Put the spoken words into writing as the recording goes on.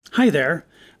Hi there,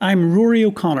 I'm Rory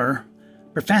O'Connor,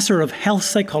 Professor of Health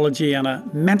Psychology and a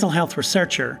mental health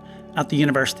researcher at the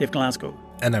University of Glasgow.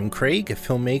 And I'm Craig, a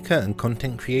filmmaker and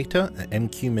content creator at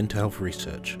MQ Mental Health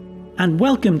Research. And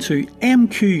welcome to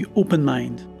MQ Open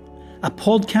Mind, a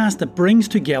podcast that brings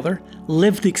together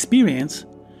lived experience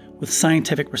with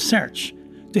scientific research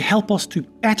to help us to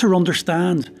better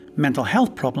understand mental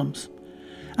health problems.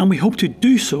 And we hope to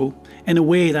do so in a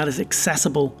way that is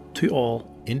accessible to all.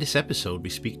 In this episode, we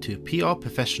speak to PR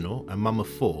professional and mum of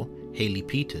four, Hayley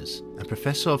Peters, and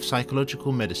Professor of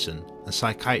Psychological Medicine and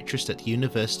psychiatrist at the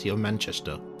University of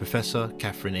Manchester, Professor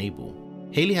Kathryn Abel.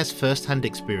 Hayley has first-hand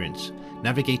experience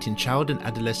navigating child and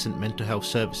adolescent mental health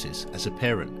services as a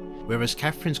parent, whereas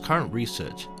Kathryn's current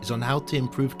research is on how to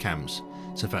improve CAMHS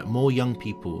so that more young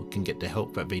people can get the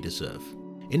help that they deserve.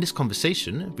 In this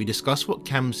conversation, we discuss what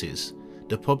CAMHS is,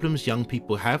 the problems young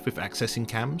people have with accessing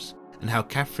CAMHS, and how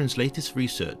Kathryn's latest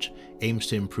research aims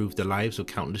to improve the lives of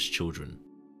countless children.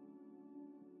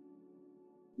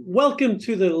 Welcome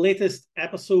to the latest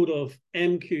episode of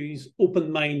MQ's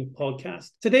Open Mind podcast.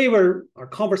 Today, our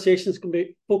conversation is going to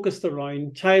be focused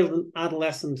around child and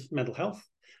adolescent mental health.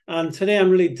 And today, I'm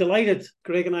really delighted.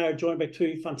 Craig and I are joined by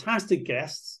two fantastic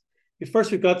guests. First,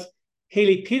 we've got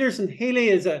Hayley Peters, and Hayley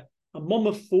is a mum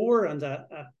of four and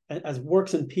as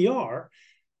works in PR.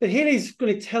 But Hayley's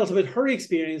going to tell us about her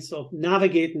experience of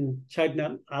navigating child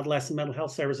and adolescent mental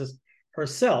health services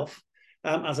herself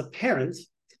as a parent.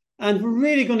 And we're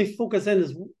really going to focus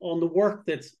on the work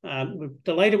that we're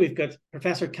delighted we've got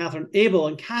Professor Kathryn Abel.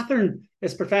 And Kathryn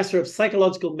is Professor of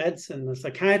Psychological Medicine, a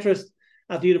psychiatrist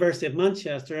at the University of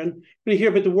Manchester. And we're going to hear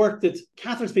about the work that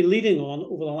Kathryn's been leading on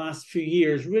over the last few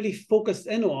years, really focused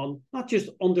in on not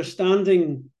just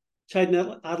understanding child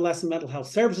and adolescent mental health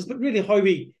services, but really how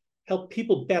we help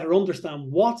people better understand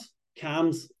what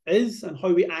CAMHS is and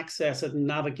how we access it and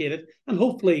navigate it and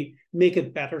hopefully make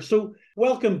it better. So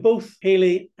welcome both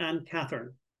Hayley and Kathryn.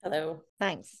 Hello,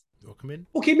 thanks. Welcome in.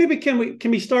 Okay, maybe can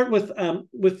we start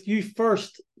with you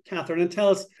first, Kathryn, and tell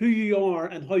us who you are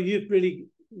and how you've really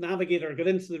navigated or got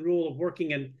into the role of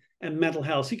working in mental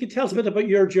health. So you could tell us a bit about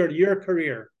your journey, your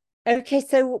career. Okay,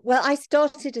 I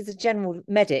started as a general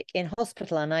medic in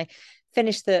hospital and I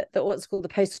finished the what's called the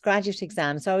postgraduate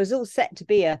exam. So I was all set to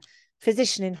be a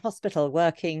physician in hospital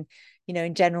working,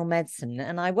 in general medicine.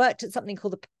 And I worked at something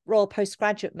called the Royal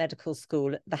Postgraduate Medical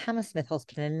School at the Hammersmith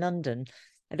Hospital in London.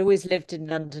 I'd always lived in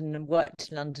London and worked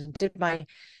in London. Did my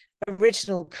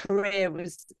original career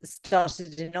was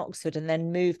started in Oxford and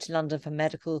then moved to London for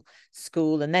medical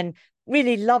school and then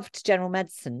really loved general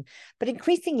medicine. But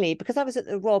increasingly, because I was at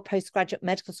the Royal Postgraduate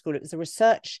Medical School, it was a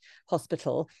research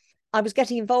hospital, I was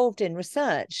getting involved in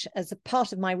research as a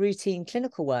part of my routine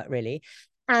clinical work, really.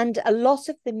 And a lot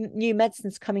of the new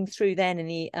medicines coming through then in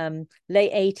the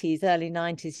late 80s, early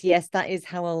 90s, yes, that is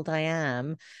how old I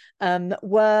am,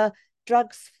 were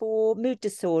drugs for mood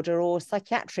disorder or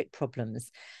psychiatric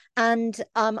problems. And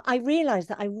I realized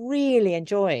that I really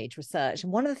enjoyed research.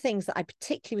 And one of the things that I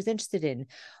particularly was interested in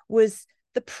was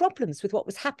the problems with what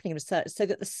was happening in research, so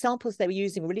that the samples they were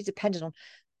using were really dependent on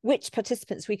which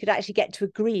participants we could actually get to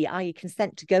agree, i.e.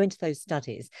 consent to go into those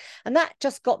studies. And that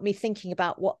just got me thinking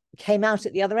about what came out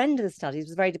at the other end of the studies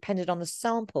was very dependent on the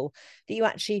sample that you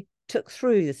actually took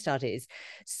through the studies.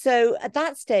 So at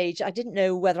that stage, I didn't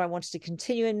know whether I wanted to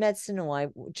continue in medicine or I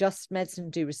just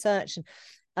medicine do research.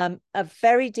 And a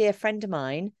very dear friend of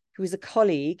mine, who was a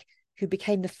colleague, who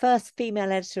became the first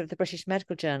female editor of the British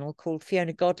Medical Journal, called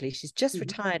Fiona Godley. She's just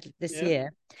retired this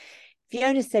year.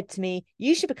 Fiona said to me,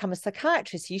 you should become a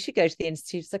psychiatrist. You should go to the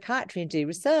Institute of Psychiatry and do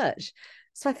research.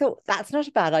 So I thought, that's not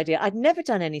a bad idea. I'd never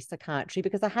done any psychiatry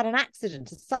because I had an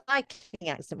accident, a cycling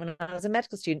accident when I was a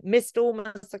medical student, missed all my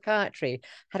psychiatry,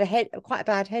 had quite a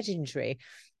bad head injury.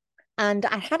 And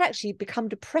I had actually become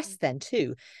depressed then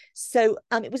too. So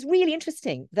it was really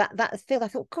interesting, that field. I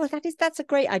thought, God, that's a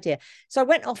great idea. So I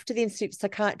went off to the Institute of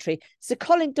Psychiatry. So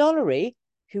Colin Dollery,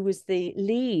 who was the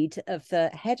lead of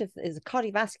is a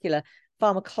cardiovascular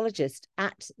pharmacologist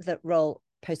at the Royal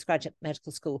Postgraduate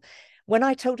Medical School. When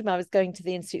I told him I was going to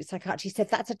the Institute of Psychiatry, he said,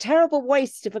 that's a terrible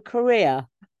waste of a career.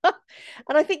 And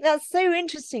I think that's so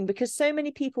interesting because so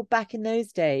many people back in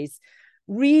those days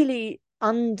really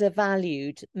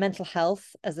undervalued mental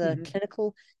health as a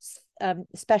clinical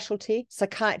specialty.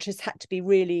 Psychiatrists had to be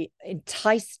really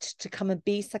enticed to come and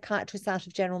be psychiatrists out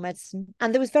of general medicine.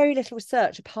 And there was very little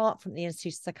research apart from the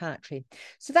Institute of Psychiatry.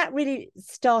 So that really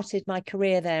started my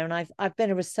career there. And I've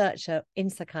been a researcher in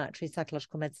psychiatry,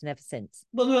 psychological medicine ever since.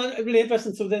 Well, no, really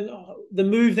interesting. So then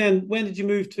when did you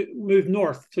move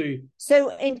north to?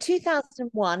 So in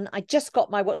 2001, I just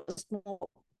got my what's more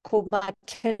called my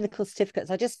clinical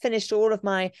certificates. I just finished all of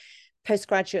my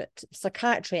postgraduate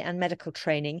psychiatry and medical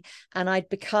training, and I'd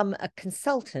become a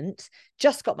consultant,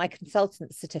 just got my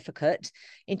consultant certificate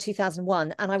in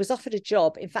 2001, and I was offered a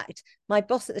job. In fact, my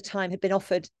boss at the time had been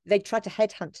offered, they tried to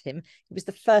headhunt him. He was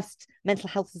the first mental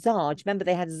health czar. Do you remember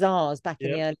they had czars back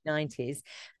in the early 90s?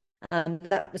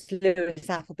 That was Lewis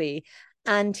Appleby.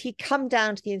 And he'd come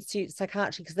down to the Institute of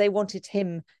Psychiatry because they wanted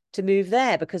him to move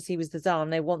there because he was the czar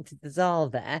and they wanted the czar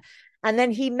there. And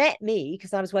then he met me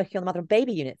because I was working on the mother and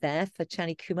baby unit there for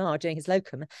Chani Kumar doing his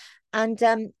locum. And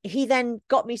he then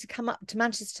got me to come up to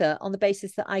Manchester on the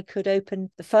basis that I could open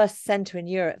the first centre in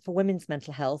Europe for women's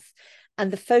mental health.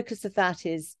 And the focus of that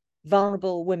is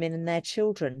vulnerable women and their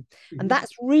children. And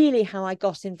that's really how I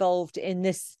got involved in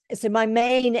this. So my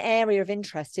main area of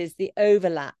interest is the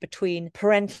overlap between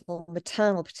parental,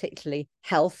 maternal, particularly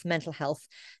health, mental health,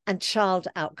 and child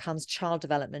outcomes, child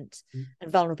development,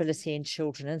 and vulnerability in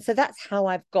children. And so that's how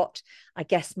I've got, I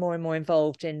guess, more and more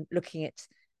involved in looking at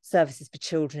services for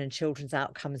children and children's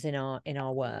outcomes in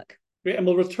our work. Great, and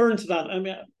we'll return to that. I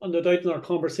mean, no doubt in our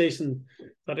conversation,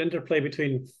 that interplay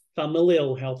between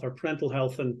familial health or parental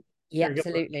health and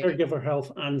caregiver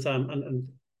health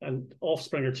and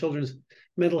offspring or children's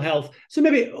mental health. So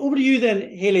maybe over to you then,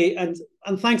 Hayley, and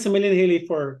thanks a million, Hayley,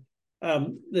 for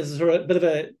this is sort of a bit of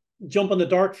a jump on the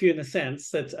dark for you in the sense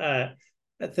that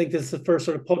I think this is the first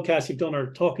sort of podcast you've done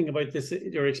or talking about this,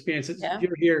 your experiences. Yeah.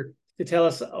 You're here to tell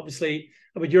us, obviously,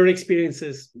 about your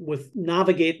experiences with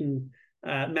navigating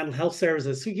mental health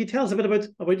services. So can you tell us a bit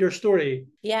about your story?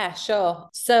 Yeah, sure.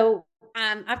 So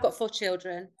I've got 4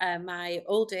 children. My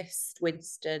oldest,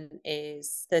 Winston,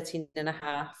 is 13 and a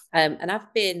half. And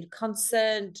I've been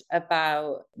concerned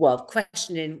about,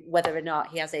 questioning whether or not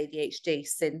he has ADHD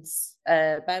since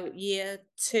about year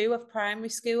 2 of primary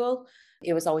school.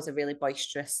 He was always a really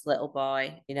boisterous little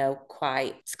boy,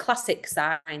 quite classic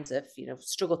signs of,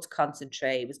 struggle to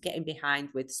concentrate, was getting behind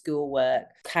with schoolwork,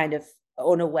 kind of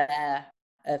unaware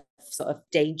of sort of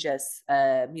dangers.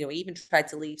 He even tried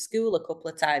to leave school a couple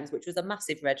of times, which was a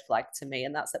massive red flag to me,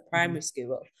 and that's at primary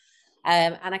school.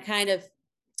 And I kind of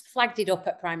flagged it up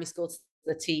at primary school to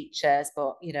the teachers,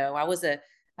 but I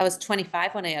was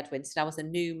 25 when I had Winston. I was a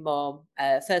new mum,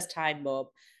 first time mum,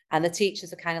 and the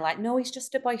teachers are kind of like, no, he's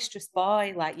just a boisterous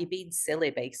boy, like you're being silly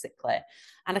basically.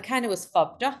 And I kind of was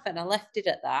fobbed off and I left it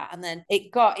at that. And then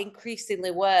it got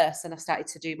increasingly worse and I started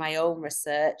to do my own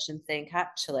research and think,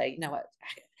 actually,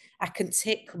 I can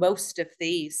tick most of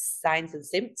these signs and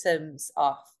symptoms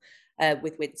off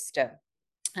with Winston.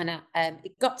 And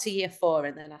it got to year 4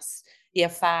 and then year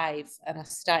 5, and I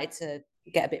started to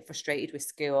get a bit frustrated with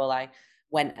school. I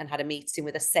went and had a meeting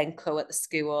with a Senko at the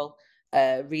school,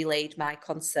 relayed my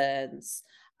concerns,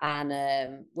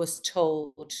 and was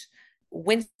told,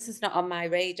 Winston's not on my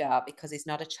radar because he's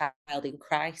not a child in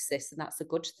crisis, and that's a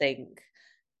good thing.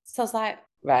 So I was like,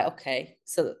 right, okay.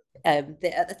 So at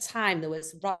the time there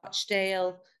was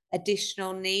Rochdale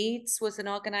Additional Needs was an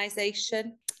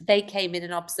organisation. They came in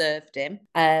and observed him,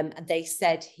 and they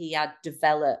said he had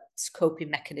developed coping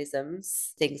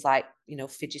mechanisms, things like,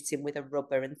 fidgeting with a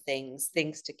rubber and things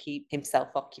to keep himself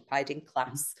occupied in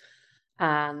class.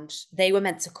 And they were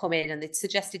meant to come in and they'd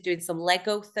suggested doing some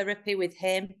Lego therapy with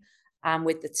him and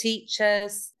with the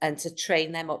teachers and to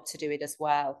train them up to do it as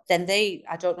well. Then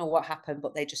I don't know what happened,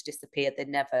 but they just disappeared. They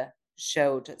never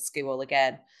showed at school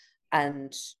again.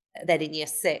 And then in year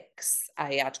 6,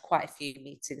 I had quite a few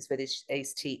meetings with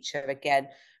his teacher again,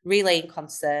 relaying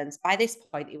concerns. By this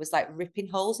point, he was like ripping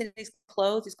holes in his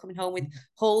clothes. He's coming home with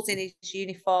holes in his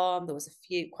uniform. There was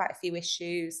quite a few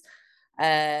issues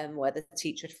where the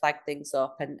teacher had flagged things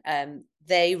up, and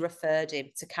they referred him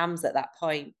to CAMHS at that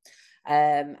point.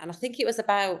 And I think it was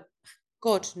about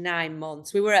good 9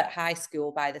 months. We were at high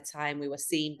school by the time we were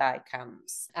seen by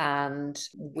CAMHS, and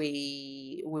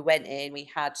we went in, we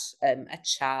had a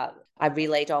chat. I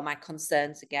relayed all my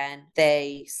concerns again.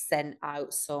 They sent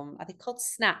out some, I think called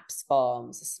SNAPS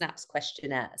forms, SNAPS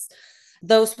questionnaires.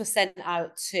 Those were sent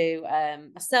out to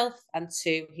myself and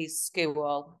to his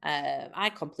school.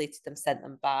 I completed them, sent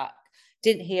them back.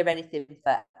 Didn't hear anything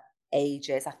for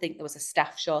ages. I think there was a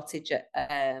staff shortage at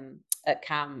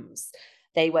CAMHS.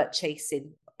 They weren't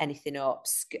chasing anything up.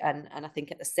 And I think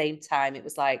at the same time, it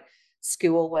was like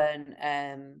school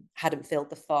hadn't filled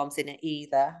the forms in it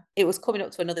either. It was coming up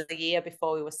to another year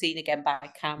before we were seen again by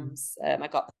CAMHS. I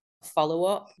got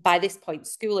follow-up. By this point,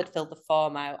 school had filled the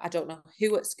form out. I don't know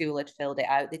who at school had filled it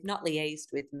out. They'd not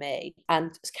liaised with me.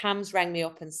 And CAMHS rang me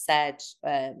up and said,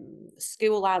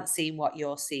 school aren't seeing what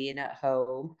you're seeing at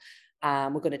home.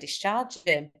 We're going to discharge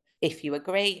him if you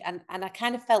agree. And I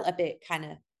kind of felt a bit kind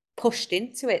of pushed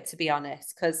into it, to be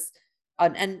honest, because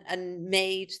and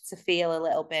made to feel a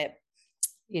little bit,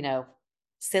 you know,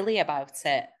 silly about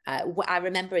it. I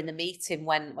remember in the meeting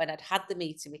when I'd had the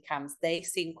meeting with CAMHS, they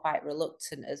seemed quite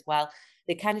reluctant as well.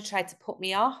 They kind of tried to put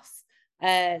me off,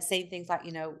 saying things like,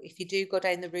 you know, if you do go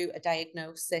down the route of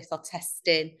diagnosis or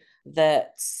testing,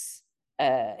 that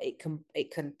it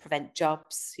can prevent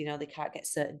jobs. You know, they can't get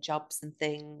certain jobs and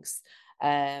things.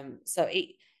 So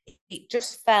it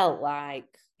just felt like,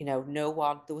 you know,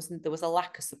 there was a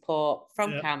lack of support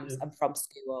from CAMHS and from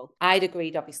school. I'd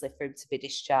agreed, obviously, for him to be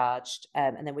discharged.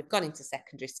 And then we've gone into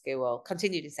secondary school,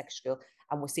 continued in secondary school,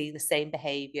 and we're seeing the same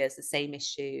behaviours, the same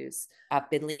issues. I've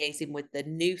been liaising with the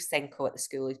new Senko at the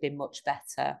school, who's been much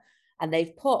better. And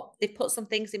they've put some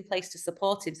things in place to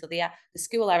support him. So the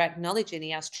school are acknowledging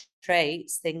he has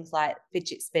traits, things like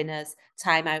fidget spinners,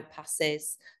 timeout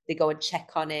passes. They go and check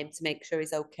on him to make sure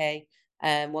he's okay.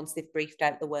 Once they've briefed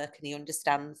out the work and he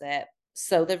understands it.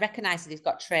 So they recognise that he's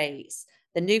got traits.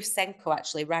 The new Senko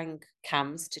actually rang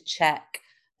CAMHS to check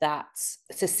that,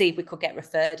 to see if we could get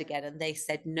referred again. And they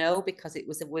said no, because it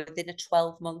was within a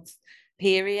 12-month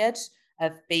period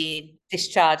of being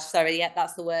discharged. Sorry, yeah,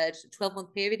 that's the word.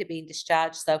 12-month period of being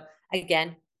discharged. So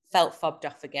again, felt fobbed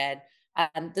off again.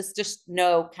 And there's just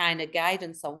no kind of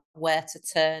guidance on where to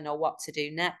turn or what to do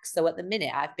next. So at the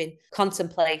minute, I've been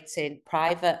contemplating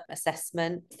private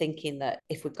assessment, thinking that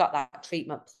if we've got that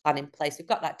treatment plan in place, we've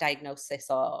got that diagnosis,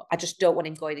 or I just don't want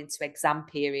him going into exam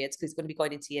periods, because he's going to be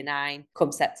going into year 9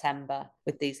 come September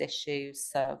with these issues.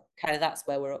 So kind of that's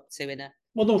where we're up to in a.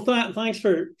 Well, no, thanks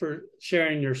for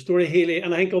sharing your story, Hayley.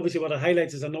 And I think obviously what it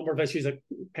highlights is a number of issues that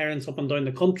parents up and down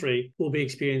the country will be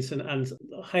experiencing, and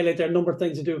highlight there are a number of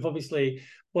things to do with, obviously,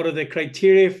 what are the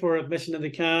criteria for admission into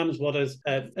CAMHS, what is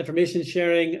information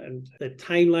sharing, and the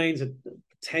timelines and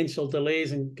potential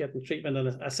delays in getting treatment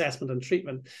and assessment and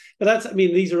treatment. But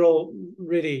these are all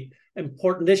really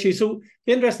important issues. So it'd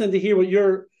be interesting to hear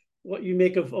what you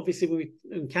make of, obviously,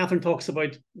 when Kathryn talks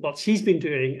about what she's been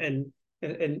doing in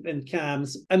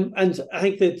CAMHS, and I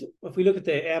think that if we look at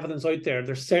the evidence out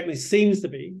there certainly seems to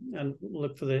be, and we'll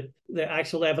look for the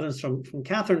actual evidence from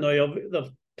Kathryn now,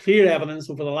 of clear evidence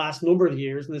over the last number of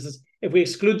years. And this is, if we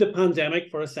exclude the pandemic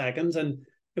for a second, and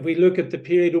if we look at the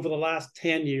period over the last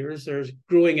 10 years, there's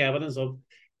growing evidence of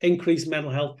increased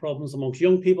mental health problems amongst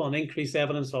young people, and increased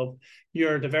evidence of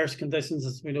neurodiverse conditions,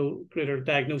 as we know, greater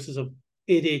diagnosis of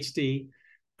ADHD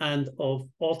and of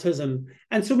autism.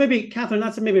 And so maybe, Kathryn,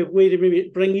 that's maybe a way to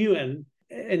maybe bring you in,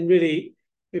 and really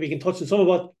maybe you can touch on some of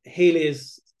what Hayley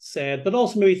has said, but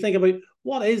also maybe think about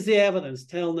what is the evidence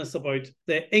telling us about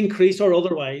the increase or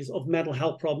otherwise of mental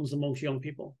health problems amongst young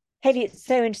people. Hayley, it's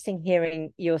so interesting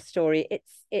hearing your story.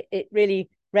 It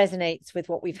really resonates with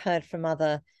what we've heard from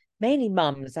other, mainly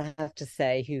mums, I have to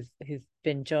say, who've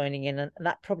been joining in, and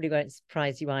that probably won't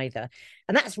surprise you either.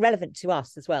 And that's relevant to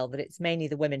us as well, that it's mainly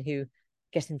the women who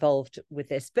get involved with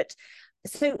this. But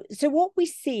so what we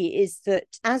see is that,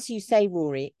 as you say,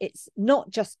 Rory, it's not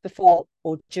just before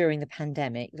or during the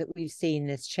pandemic that we've seen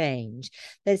this change.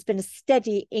 There's been a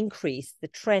steady increase. The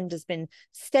trend has been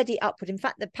steady upward. In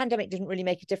fact, the pandemic didn't really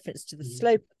make a difference to the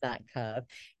slope of that curve.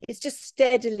 It's just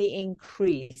steadily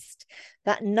increased.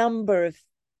 That number of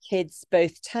kids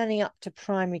both turning up to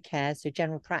primary care, so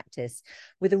general practice,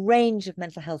 with a range of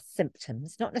mental health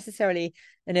symptoms, not necessarily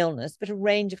an illness, but a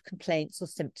range of complaints or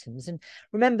symptoms. And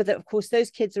remember that, of course,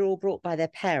 those kids are all brought by their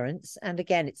parents. And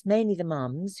again, it's mainly the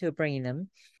mums who are bringing them.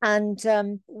 And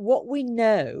what we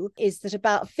know is that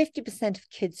about 50% of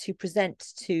kids who present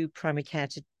to primary care,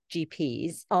 to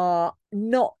GPs, are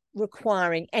not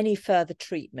requiring any further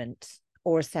treatment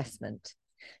or assessment.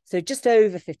 So just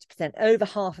over 50%, over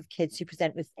half of kids who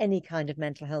present with any kind of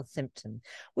mental health symptom,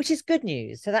 which is good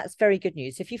news. So that's very good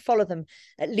news. If you follow them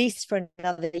at least for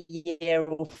another year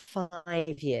or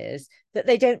 5 years, that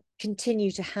they don't continue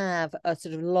to have a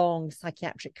sort of long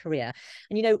psychiatric career.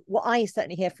 And, you know, what I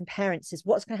certainly hear from parents is,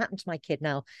 what's going to happen to my kid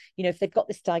now? You know, if they've got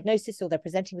this diagnosis or they're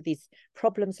presenting with these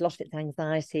problems, a lot of it's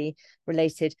anxiety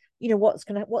related, you know, what's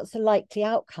the likely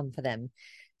outcome for them?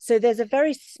 So there's a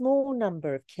very small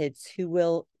number of kids who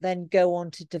will then go on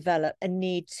to develop a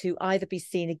need to either be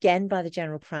seen again by the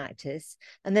general practice,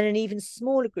 and then an even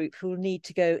smaller group who will need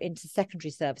to go into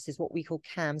secondary services, what we call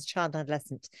CAMHS, child and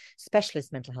adolescent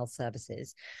specialist mental health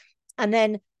services. And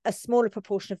then a smaller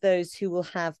proportion of those who will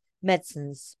have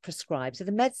medicines prescribed. So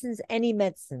the medicines, any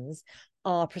medicines,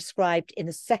 are prescribed in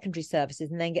the secondary services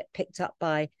and then get picked up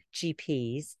by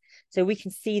GPs. So we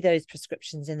can see those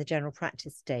prescriptions in the general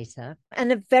practice data.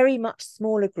 And a very much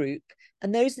smaller group,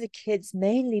 and those are the kids,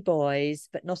 mainly boys,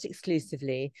 but not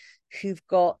exclusively, who've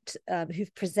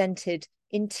presented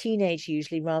in teenage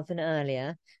usually rather than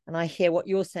earlier. And I hear what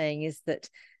you're saying is that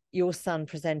your son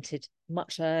presented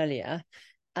much earlier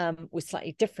with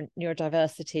slightly different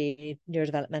neurodiversity,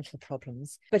 neurodevelopmental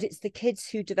problems. But it's the kids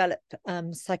who develop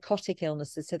psychotic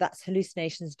illnesses. So that's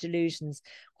hallucinations, delusions,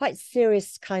 quite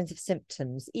serious kinds of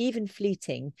symptoms, even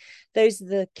fleeting. Those are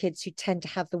the kids who tend to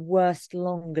have the worst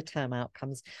longer term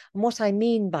outcomes. And what I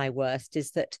mean by worst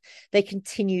is that they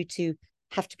continue to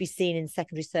have to be seen in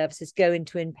secondary services, go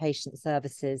into inpatient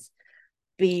services,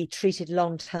 be treated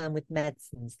long term with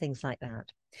medicines, things like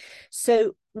that.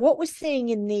 So what we're seeing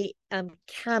in the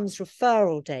CAMHS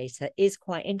referral data is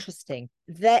quite interesting.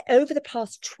 There, over the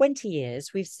past 20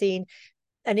 years, we've seen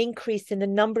an increase in the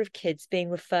number of kids being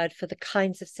referred for the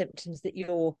kinds of symptoms that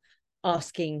you're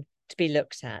asking to be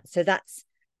looked at. So that's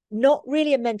not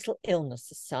really a mental illness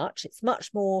as such. It's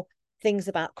much more things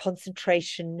about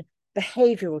concentration,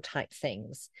 behavioral type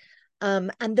things.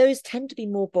 And those tend to be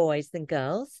more boys than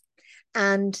girls.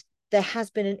 And there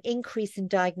has been an increase in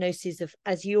diagnoses of,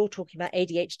 as you're talking about,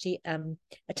 ADHD,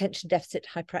 attention deficit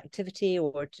hyperactivity,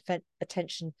 or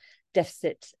attention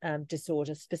deficit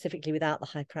disorder, specifically without the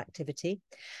hyperactivity.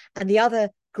 And the other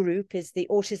group is the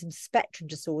autism spectrum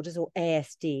disorders, or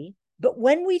ASD. But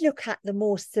when we look at the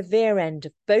more severe end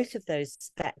of both of those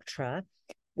spectra,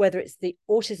 whether it's the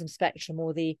autism spectrum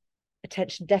or the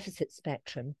attention deficit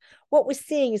spectrum, what we're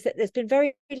seeing is that there's been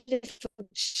very little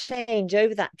change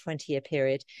over that 20-year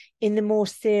period in the more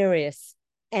serious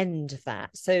end of that.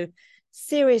 So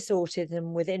serious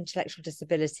autism with intellectual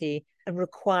disability and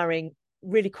requiring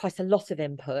really quite a lot of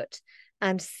input,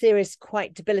 and serious,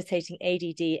 quite debilitating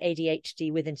ADD,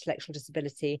 ADHD with intellectual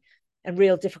disability and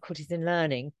real difficulties in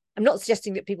learning. I'm not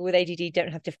suggesting that people with ADD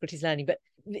don't have difficulties learning, but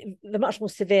the much more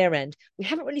severe end, we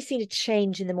haven't really seen a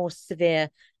change in the more severe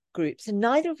groups, and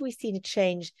neither have we seen a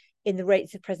change in the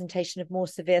rates of presentation of more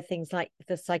severe things like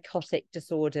the psychotic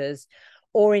disorders,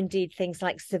 or indeed things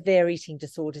like severe eating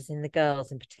disorders in the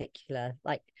girls in particular,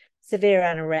 like severe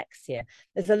anorexia.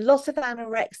 There's a lot of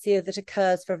anorexia that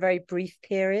occurs for a very brief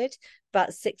period,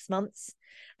 about 6 months,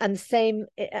 and the same,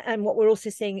 and what we're also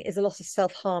seeing is a lot of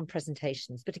self-harm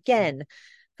presentations. But again,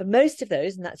 for most of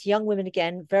those, and that's young women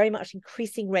again, very much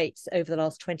increasing rates over the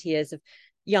last 20 years of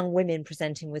young women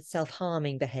presenting with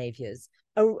self-harming behaviours,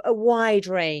 a wide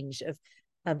range of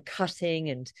cutting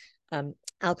and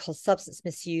alcohol substance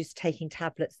misuse, taking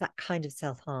tablets, that kind of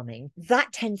self-harming.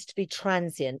 That tends to be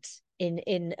transient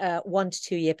in a 1 to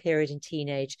 2 year period in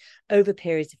teenage, over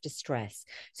periods of distress.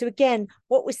 So again,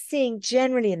 what we're seeing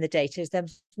generally in the data is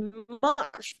there's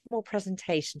much more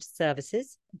presentation to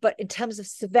services, but in terms of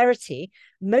severity,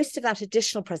 most of that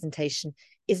additional presentation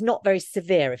is not very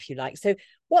severe, if you like. So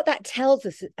what that tells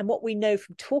us, and what we know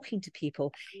from talking to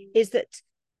people, is that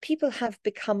people have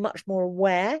become much more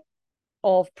aware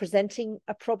of presenting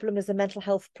a problem as a mental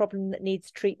health problem that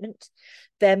needs treatment.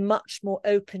 They're much more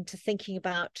open to thinking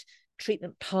about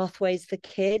treatment pathways for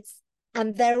kids.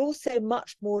 And they're also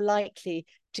much more likely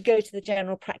to go to the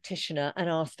general practitioner and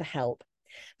ask for help.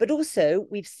 But also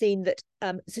we've seen that,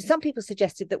 so some people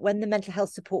suggested that when the mental health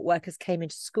support workers came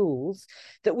into schools,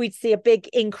 that we'd see a big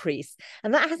increase.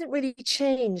 And that hasn't really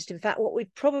changed. In fact, what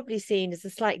we've probably seen is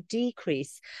a slight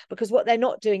decrease, because what they're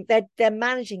not doing, they're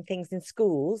managing things in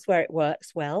schools where it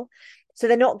works well. So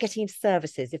they're not getting into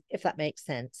services, if that makes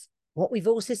sense. What we've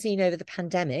also seen over the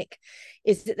pandemic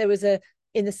is that there was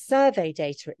in the survey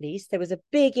data at least, there was a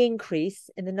big increase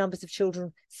in the numbers of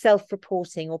children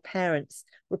self-reporting, or parents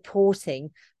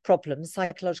reporting problems,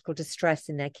 psychological distress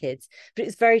in their kids, but it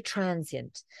was very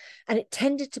transient. And it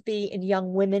tended to be in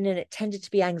young women, and it tended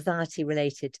to be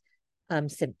anxiety-related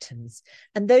symptoms.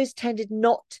 And those tended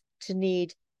not to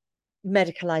need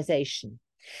medicalization.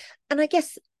 And I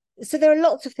guess, so there are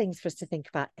lots of things for us to think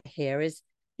about here is,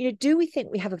 do we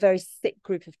think we have a very sick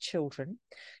group of children?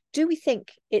 Do we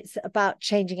think it's about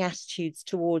changing attitudes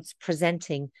towards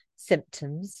presenting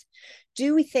symptoms?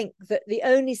 Do we think that the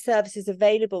only services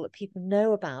available that people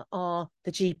know about are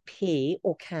the GP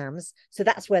or CAMHS, so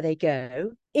that's where they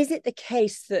go? Is it the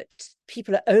case that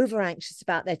people are over anxious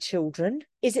about their children?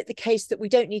 Is it the case that we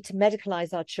don't need to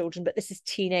medicalize our children, but this is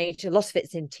teenage, a lot of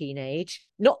it's in teenage?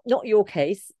 Not your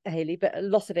case, Hayley, but a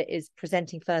lot of it is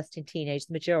presenting first in teenage,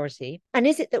 the majority. And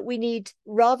is it that we need,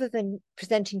 rather than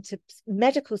presenting to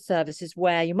medical services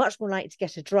where you're much more likely to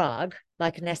get a drug,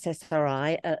 like an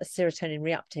SSRI, a serotonin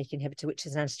reuptake inhibitor, which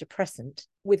is an antidepressant,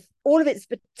 with all of its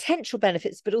potential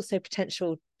benefits, but also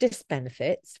potential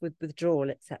disbenefits with withdrawal,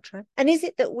 etc. And is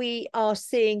it that we are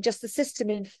seeing just the system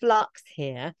in flux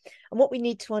here? And what we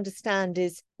need to understand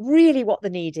is really what the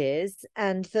need is,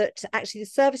 and that actually the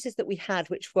services that we had,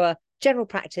 which were general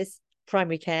practice,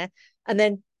 primary care, and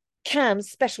then CAMHS,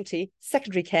 specialty,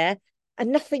 secondary care,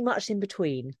 and nothing much in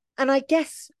between. And I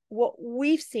guess what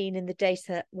we've seen in the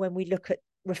data when we look at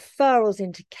referrals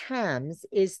into CAMHS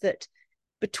is that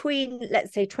between,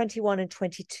 let's say, 21 and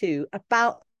 22,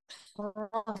 about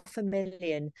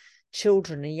 500,000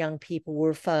 children and young people were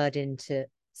referred into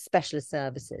specialist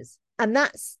services. And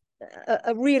that's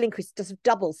a real increase, just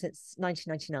double since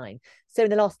 1999. So in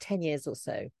the last 10 years or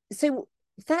so. So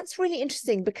that's really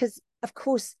interesting because, of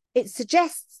course, it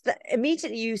suggests that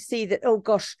immediately you see that, oh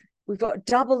gosh, we've got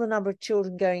double the number of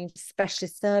children going to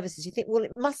specialist services. You think, well,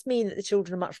 it must mean that the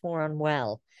children are much more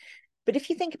unwell. But if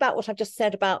you think about what I've just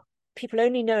said about people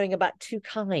only knowing about two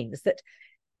kinds, that,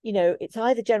 you know, it's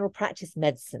either general practice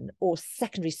medicine or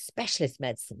secondary specialist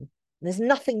medicine, and there's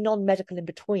nothing non-medical in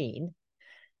between,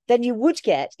 then you would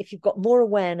get, if you've got more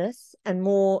awareness and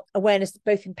more awareness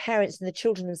both in parents and the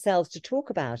children themselves to talk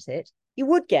about it, you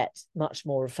would get much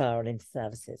more referral into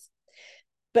services.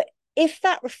 But if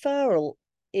that referral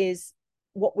is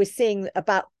what we're seeing,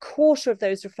 about a quarter of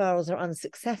those referrals are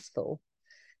unsuccessful,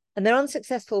 and they're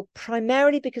unsuccessful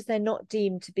primarily because they're not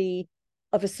deemed to be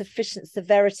of a sufficient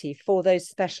severity for those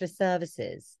specialist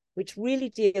services, which really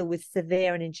deal with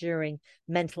severe and enduring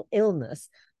mental illness,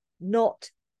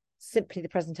 not simply the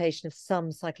presentation of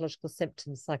some psychological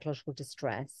symptoms, psychological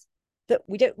distress. That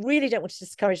we don't want to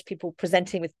discourage people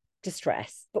presenting with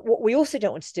distress, but what we also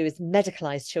don't want to do is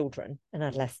medicalize children and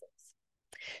adolescents.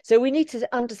 So we need to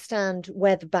understand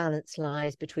where the balance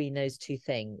lies between those two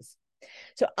things.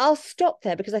 So I'll stop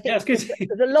there because I think there's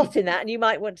a lot in that, and you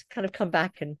might want to kind of come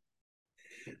back and.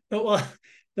 Well,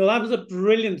 no, that was a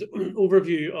brilliant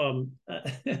overview,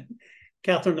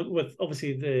 Kathryn, with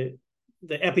obviously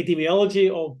the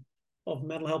epidemiology of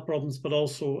mental health problems, but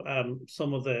also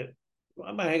some of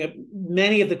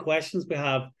many of the questions we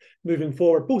have moving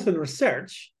forward, both in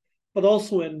research, but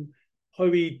also in how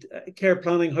we care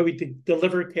planning, how we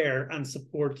deliver care and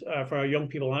support for our young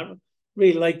people. And I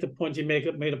really like the point you made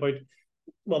about,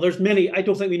 well, there's many, I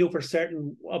don't think we know for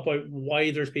certain about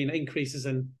why there's been increases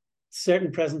in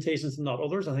certain presentations and not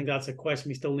others. I think that's a question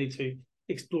we still need to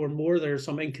explore more. There's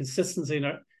some inconsistency in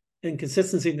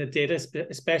the data,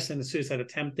 especially in the suicide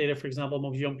attempt data, for example,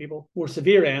 amongst young people. More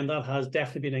severe end, that has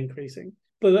definitely been increasing.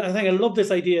 But I think I love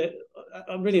this idea,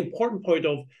 a really important point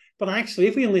of, but actually,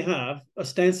 if we only have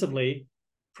ostensibly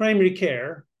primary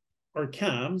care or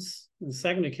CAMHS and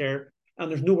secondary care, and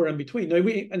there's nowhere in between. Now,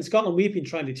 in Scotland, we've been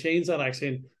trying to change that actually,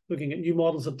 and looking at new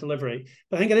models of delivery.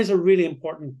 But I think it is a really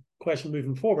important question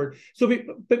moving forward. So,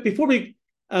 but before we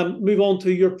move on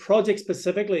to your project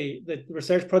specifically, the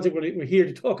research project we're here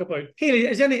to talk about, Hayley,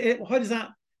 how does that,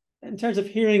 in terms of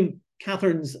hearing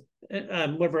Kathryn's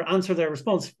whatever answer their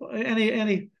response,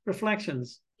 any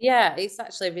reflections? Yeah, it's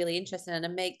actually really interesting, and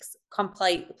it makes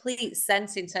complete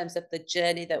sense in terms of the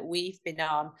journey that we've been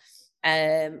on.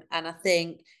 And I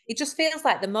think it just feels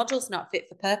like the model's not fit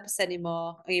for purpose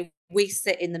anymore. I mean, we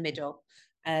sit in the middle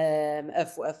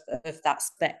of that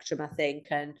spectrum, I think,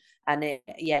 and it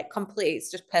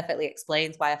just perfectly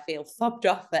explains why I feel fobbed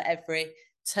off at every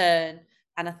turn.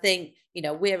 And I think, you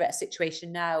know, we're at a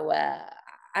situation now where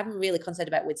I'm really concerned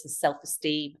about Winston's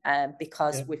self-esteem,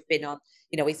 because we've been on,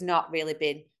 you know, he's not really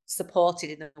been supported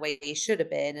in the way he should have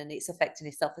been, and it's affecting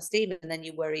his self-esteem. And then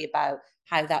you worry about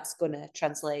how that's going to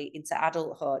translate into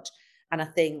adulthood. And I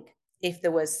think if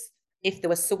there was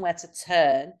somewhere to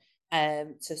turn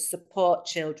to support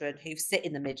children who sit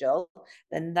in the middle,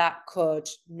 then that could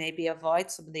maybe avoid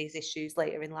some of these issues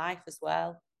later in life as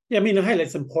well. Yeah, I mean, it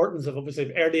highlights the importance of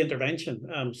obviously early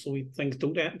intervention, so things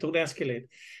don't escalate.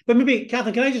 But maybe,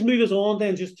 Kathryn, can I just move us on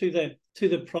then just to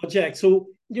the project? So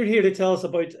you're here to tell us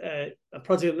about a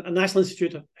project, a National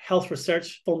Institute of Health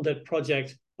Research funded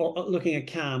project looking at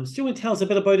CAMHS. Do you want to tell us a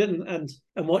bit about it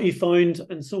and what you found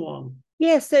and so on?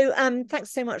 Yeah, so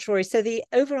thanks so much, Rory. So the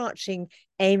overarching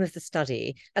aim of the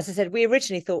study, as I said, we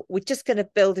originally thought we're just going to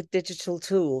build a digital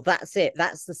tool. That's it.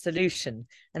 That's the solution.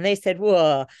 And they said,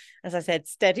 whoa, as I said,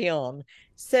 steady on.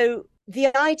 So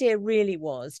the idea really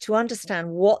was to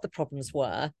understand what the problems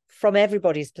were from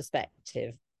everybody's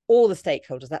perspective, all the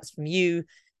stakeholders. That's from you,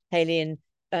 Hayley,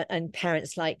 and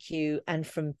parents like you, and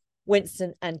from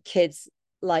Winston and kids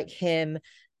like him,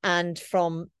 and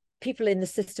from people in the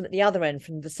system at the other end,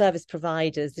 from the service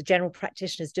providers, the general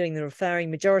practitioners doing the referring.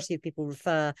 Majority of people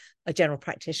refer are general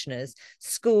practitioners,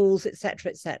 schools, etc.,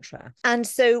 etc. And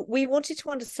so we wanted to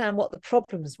understand what the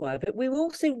problems were, but we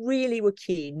also really were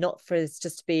keen not for us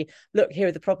just to be, look, here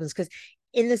are the problems, because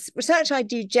in this research I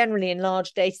do generally in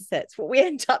large data sets, what we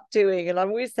end up doing, and I'm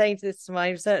always saying this to my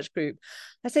research group,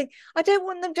 I say, I don't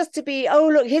want them just to be, oh,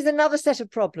 look, here's another set of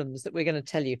problems that we're going to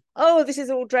tell you. Oh, this is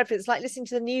all dreadful. It's like listening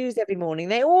to the news every morning.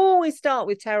 They always start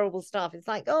with terrible stuff. It's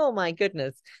like, oh, my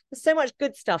goodness, there's so much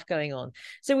good stuff going on.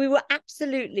 So we were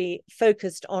absolutely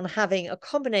focused on having a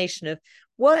combination of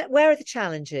where are the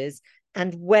challenges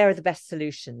and where are the best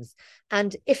solutions.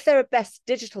 And if there are best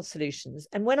digital solutions,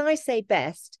 and when I say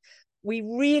best, we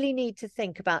really need to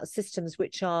think about systems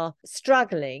which are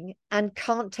struggling and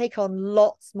can't take on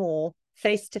lots more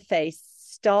face-to-face,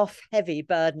 staff-heavy,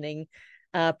 burdening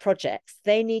projects.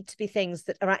 They need to be things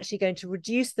that are actually going to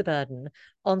reduce the burden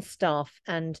on staff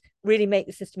and really make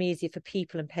the system easier for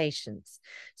people and patients.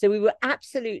 So we were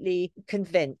absolutely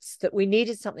convinced that we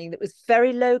needed something that was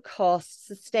very low cost,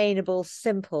 sustainable,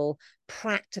 simple,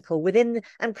 practical,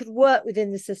 and could work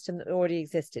within the system that already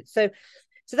existed. So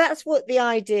that's what the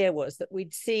idea was, that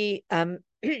we'd see,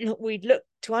 we'd look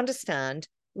to understand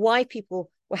why people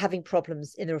were having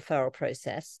problems in the referral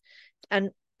process,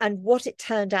 and what it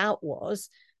turned out was.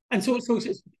 And so can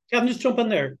I just jump in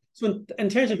there? So in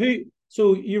terms of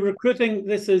so you're recruiting,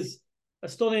 this is a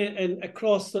study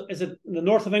across, is it in the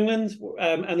north of England?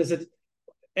 And is it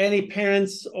any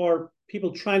parents or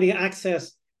people trying to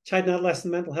access child and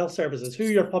adolescent mental health services? Who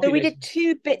are your population? So we did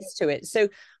two bits to it. So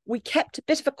we kept a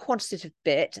bit of a quantitative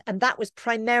bit, and that was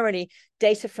primarily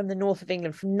data from the north of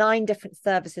England, from 9 different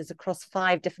services across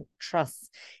 5 different trusts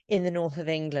in the north of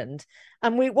England.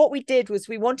 And what we did was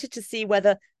we wanted to see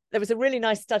whether there was a really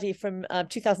nice study from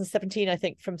 2017, I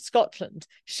think, from Scotland,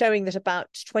 showing that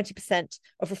about 20%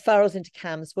 of referrals into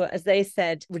CAMHS were, as they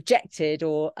said, rejected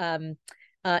or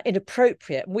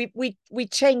inappropriate. We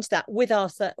changed that with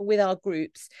our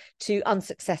groups to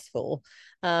unsuccessful.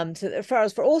 So the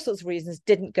referrals for all sorts of reasons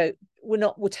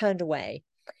were turned away.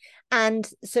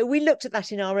 And so we looked at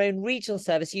that in our own regional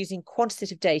service using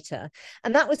quantitative data.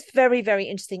 And that was very, very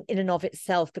interesting in and of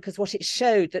itself, because what it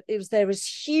showed that there was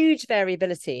huge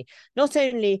variability, not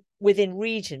only within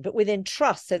region, but within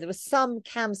trust. So there were some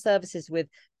CAMHS services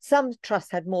some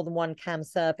trusts had more than one CAMHS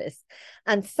service.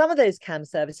 And some of those CAMHS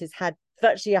services had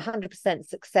virtually 100%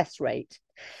 success rate.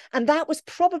 And that was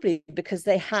probably because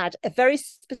they had a very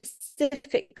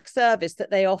specific service that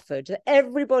they offered that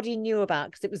everybody knew about,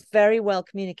 because it was very well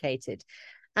communicated.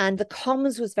 And the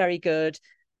comms was very good.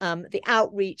 The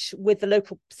outreach with the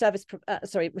local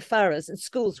referrers and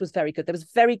schools was very good. There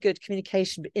was very good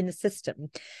communication in the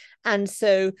system. And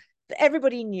so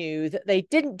everybody knew that they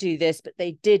didn't do this, but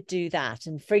they did do that.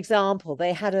 And for example,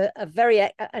 they had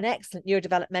an excellent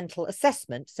neurodevelopmental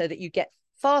assessment, so that you get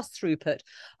fast throughput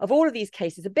of all of these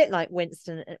cases, a bit like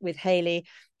Winston with Hayley,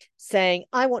 saying,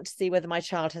 I want to see whether my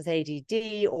child has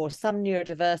ADD or some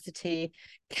neurodiversity.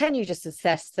 Can you just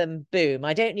assess them? Boom.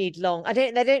 They don't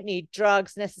need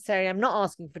drugs necessarily. I'm not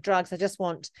asking for drugs. I just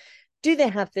want, do they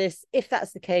have this? If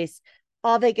that's the case,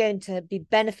 are they going to be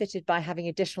benefited by having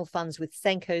additional funds with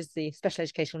SENCOs, the special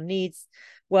educational needs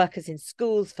workers in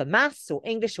schools, for maths or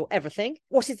English or everything?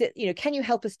 What is it? Can you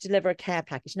help us deliver a care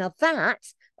package? Now that,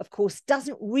 of course,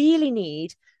 doesn't really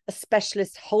need a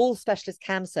whole specialist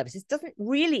CAMHS service. It doesn't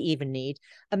really even need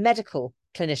a medical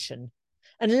clinician,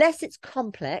 unless it's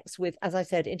complex with, as I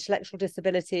said, intellectual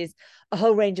disabilities, a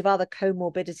whole range of other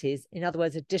comorbidities, in other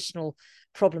words, additional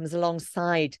problems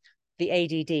alongside the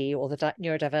ADD or the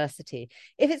neurodiversity.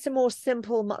 If it's a more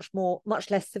simple,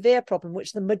 much less severe problem,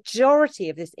 which the majority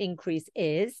of this increase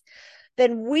is,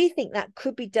 then we think that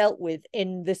could be dealt with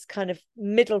in this kind of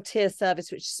middle tier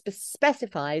service, which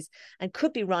specifies and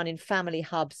could be run in family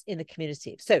hubs in the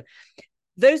community. So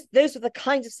those are the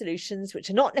kinds of solutions which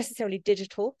are not necessarily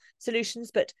digital solutions,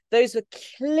 but those were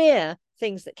clear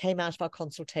things that came out of our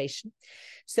consultation.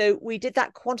 So we did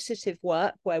that quantitative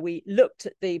work where we looked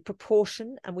at the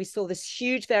proportion, and we saw this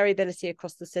huge variability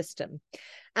across the system.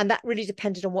 And that really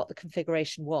depended on what the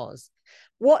configuration was.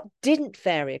 What didn't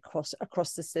vary across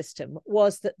the system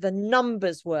was that the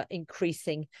numbers were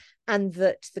increasing, and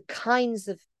that the kinds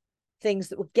of things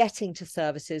that were getting to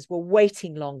services were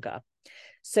waiting longer.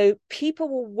 So people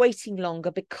were waiting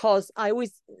longer because I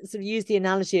always sort of use the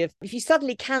analogy of, if you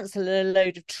suddenly cancel a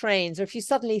load of trains, or if you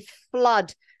suddenly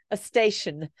flood a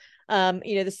station,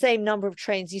 the same number of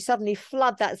trains, you suddenly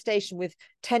flood that station with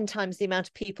 10 times the amount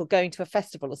of people going to a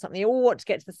festival or something. They all want to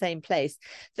get to the same place.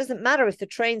 It doesn't matter if the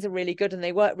trains are really good and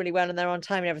they work really well and they're on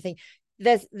time and everything.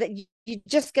 You're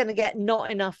just going to get not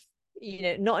enough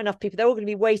people. They're all going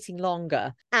to be waiting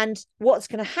longer. And what's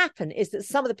going to happen is that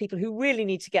some of the people who really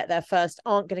need to get there first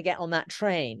aren't going to get on that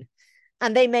train.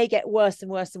 And they may get worse and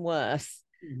worse and worse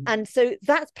And so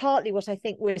that's partly what I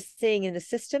think we're seeing in the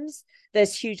systems.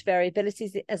 There's huge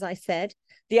variabilities, as I said.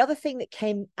 The other thing that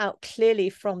came out clearly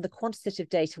from the quantitative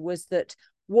data was that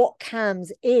what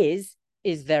CAMHS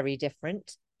is very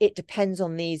different. It depends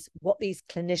on what these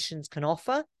clinicians can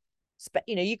offer.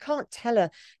 You can't tell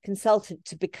a consultant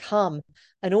to become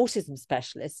an autism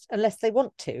specialist unless they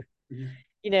want to.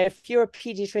 If you're a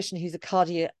pediatrician who's a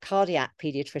cardiac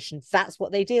pediatrician, that's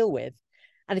what they deal with.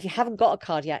 And if you haven't got a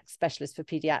cardiac specialist for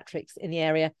pediatrics in the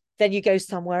area, then you go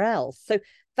somewhere else. So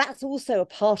that's also a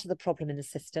part of the problem in the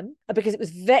system, because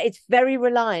it's very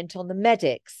reliant on the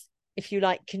medics, if you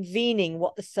like, convening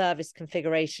what the service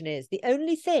configuration is. The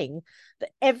only thing that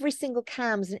every single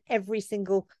CAMHS in every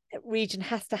single region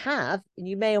has to have, and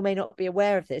you may or may not be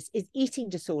aware of this, is eating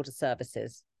disorder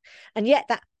services. And yet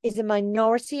that is a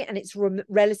minority, and it's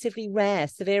relatively rare.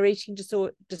 Severe eating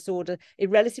disorder is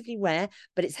relatively rare,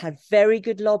 but it's had very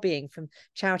good lobbying from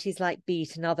charities like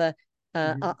Beat and other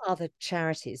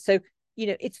charities. So,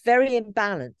 it's very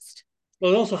imbalanced.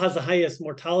 Well, it also has the highest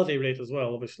mortality rate as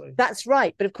well, obviously. That's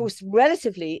right. But of course,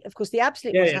 the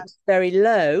absolute mortality is very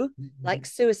low. Like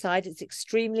suicide, it's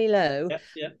extremely low,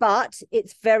 but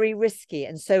it's very risky.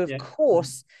 And so, of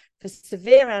course, for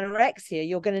severe anorexia,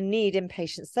 you're going to need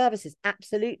inpatient services,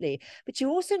 absolutely. But you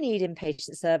also need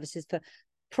inpatient services for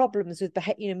problems with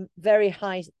very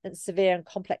high and severe and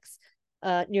complex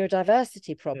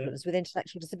neurodiversity problems with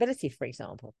intellectual disability, for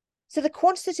example. So the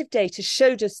quantitative data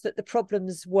showed us that the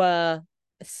problems were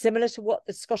similar to what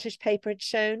the Scottish paper had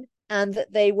shown, and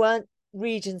that they weren't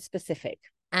region specific.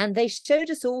 And they showed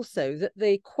us also that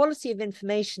the quality of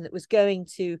information that was going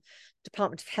to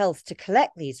Department of Health to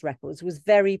collect these records was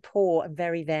very poor and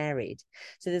very varied.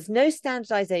 So there's no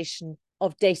standardization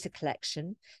of data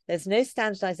collection. There's no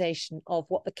standardization of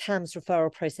what the CAMHS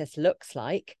referral process looks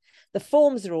like. The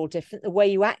forms are all different. The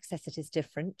way you access it is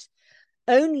different.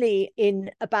 Only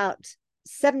in about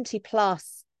 70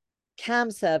 plus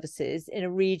CAMHS services in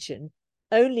a region,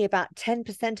 only about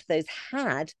 10% of those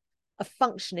had a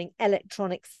functioning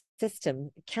electronic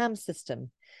system, CAMHS system.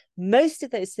 Most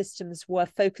of those systems were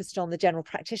focused on the general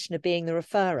practitioner being the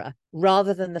referrer,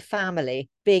 rather than the family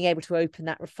being able to open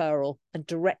that referral and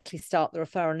directly start the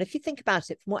referral. And if you think about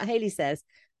it, from what Hayley says,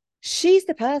 she's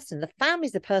the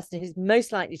family's the person who's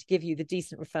most likely to give you the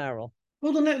decent referral.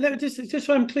 Hold on, just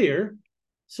so I'm clear.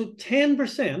 So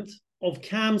 10% of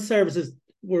CAMHS services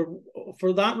were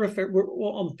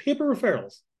on paper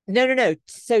referrals? No.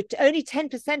 So only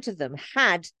 10% of them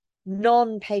had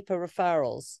non-paper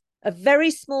referrals. A very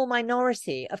small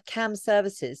minority of CAMHS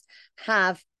services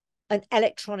have an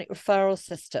electronic referral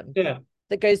system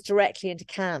that goes directly into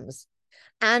CAMHS.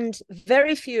 And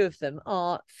very few of them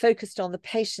are focused on the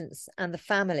patients and the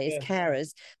families,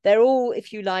 carers. They're all,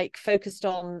 if you like, focused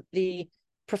on the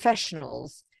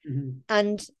professionals.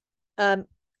 And I'm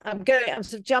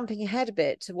sort of jumping ahead a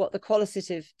bit to what the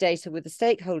qualitative data with the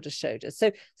stakeholders showed us.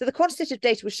 So the quantitative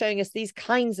data was showing us these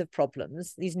kinds of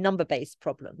problems, these number-based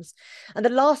problems. And the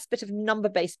last bit of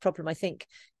number-based problem, I think,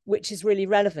 which is really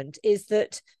relevant, is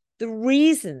that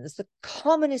the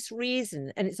commonest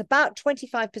reason, and it's about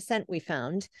 25% we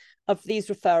found of these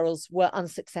referrals were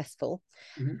unsuccessful.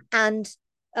 And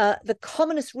the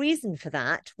commonest reason for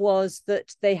that was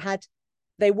that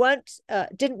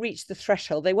didn't reach the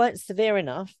threshold. They weren't severe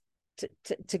enough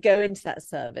to go into that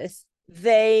service.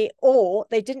 The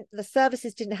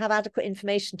services didn't have adequate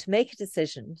information to make a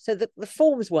decision, so that the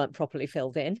forms weren't properly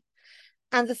filled in.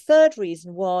 And the third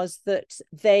reason was that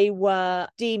they were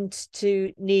deemed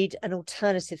to need an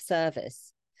alternative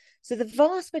service. So the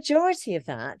vast majority of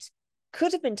that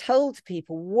could have been told to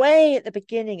people way at the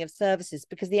beginning of services,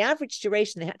 because the average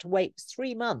duration they had to wait was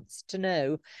 3 months to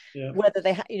know whether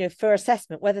they had, for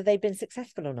assessment, whether they'd been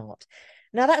successful or not.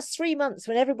 Now that's 3 months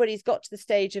when everybody's got to the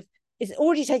stage of, it's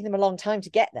already taken them a long time to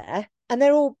get there, and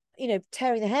they're all,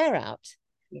 tearing their hair out.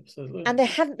 Absolutely. And they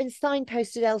hadn't been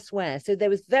signposted elsewhere. So there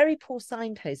was very poor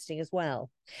signposting as well.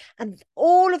 And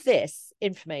all of this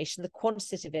information, the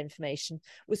quantitative information,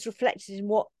 was reflected in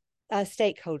what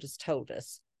stakeholders told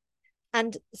us.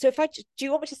 And so do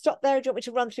you want me to stop there, or do you want me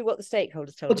to run through what the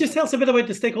stakeholders told us? Well, just tell us a bit about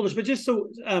the stakeholders, but just so,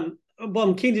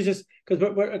 I'm keen to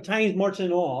because we're at times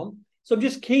marching on. So I'm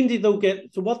just keen to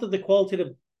so what did the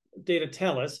qualitative data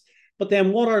tell us? But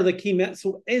then what are the key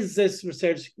so is this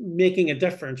research making a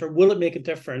difference, or will it make a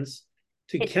difference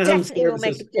to CAMHS services? It definitely will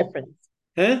make a difference.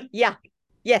 Huh? Yeah.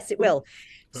 Yes, it will.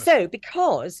 So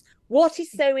because what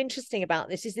is so interesting about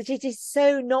this is that it is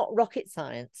so not rocket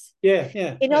science.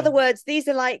 In other words, these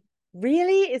are like,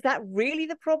 really? Is that really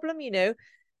the problem?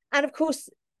 And of course,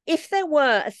 if there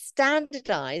were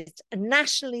a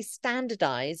nationally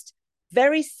standardized,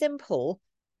 very simple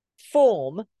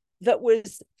form that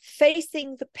was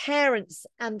facing the parents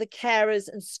and the carers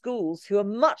and schools, who are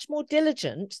much more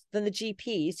diligent than the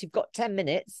GPs who've got 10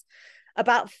 minutes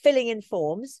about filling in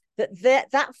forms,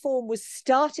 that form was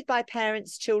started by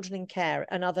parents, children and care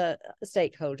and other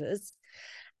stakeholders,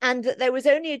 and that there was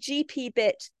only a GP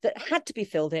bit that had to be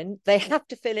filled in. They have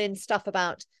to fill in stuff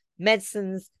about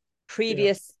medicines,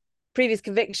 previous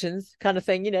convictions, kind of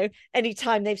thing, any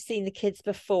time they've seen the kids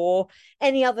before,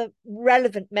 any other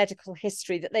relevant medical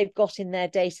history that they've got in their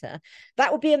data.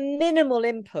 That would be a minimal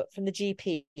input from the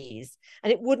GPs,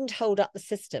 and it wouldn't hold up the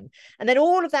system. And then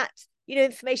all of that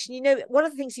information, one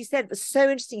of the things you said was so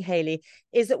interesting, Hayley,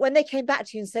 is that when they came back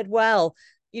to you and said, well,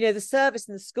 the service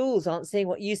and the schools aren't seeing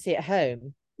what you see at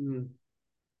home. Well,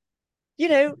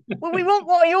 we want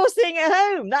what you're seeing at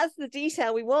home. That's the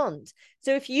detail we want.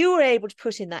 So if you were able to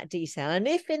put in that detail, and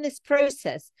if in this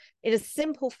process, in a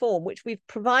simple form, which we've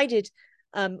provided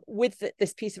with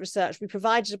this piece of research, we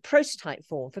provided a prototype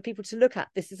form for people to look at.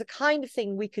 This is a kind of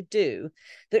thing we could do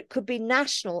that could be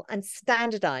national and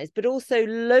standardized, but also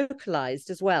localized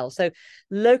as well. So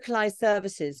localized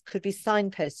services could be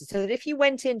signposted so that if you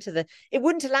went into it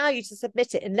wouldn't allow you to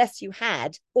submit it unless you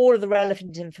had all of the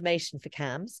relevant information for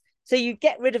CAMHS. So you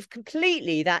get rid of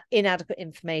completely that inadequate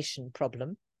information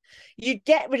problem. You'd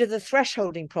get rid of the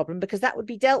thresholding problem, because that would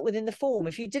be dealt with in the form.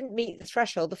 If you didn't meet the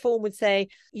threshold, the form would say,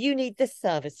 you need this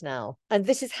service now, and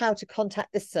this is how to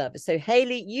contact this service. So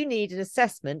Hayley, you need an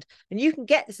assessment, and you can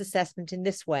get this assessment in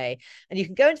this way, and you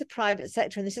can go into the private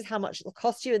sector, and this is how much it will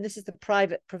cost you, and this is the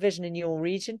private provision in your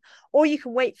region, or you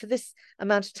can wait for this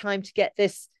amount of time to get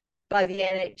this by the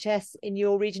NHS in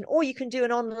your region, or you can do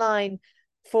an online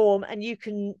form, and you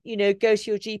can go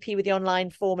to your GP with the online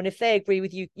form, and if they agree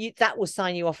with you, that will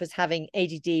sign you off as having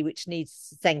ADD which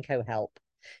needs Senko help.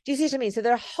 Do you see what I mean? So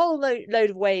there are a whole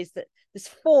load of ways that this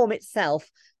form itself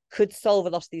could solve a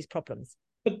lot of these problems.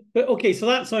 But okay, so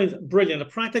that sounds brilliant, a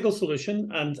practical solution,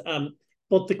 and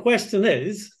but the question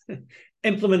is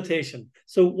implementation.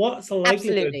 So what's the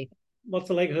likelihood? Absolutely. What's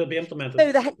the likelihood of being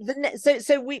implemented?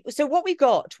 So what we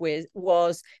got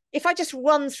was, if I just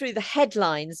run through the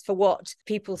headlines for what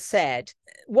people said,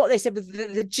 what they said was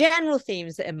the general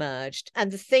themes that emerged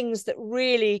and the things that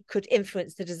really could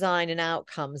influence the design and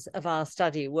outcomes of our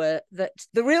study were that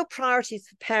the real priorities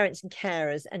for parents and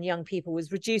carers and young people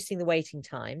was reducing the waiting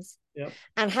times,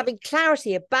 and having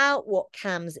clarity about what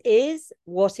CAMHS is,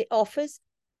 what it offers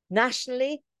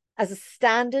nationally as a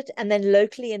standard, and then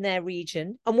locally in their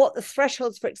region, and what the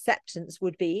thresholds for acceptance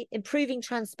would be, improving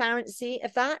transparency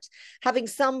of that, having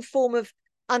some form of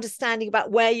understanding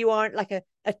about where you are, like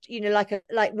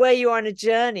where you are in a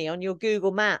journey on your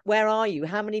Google map. Where are you?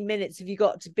 How many minutes have you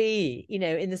got to be,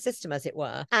 in the system, as it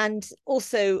were? And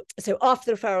also, so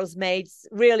after the referral's made,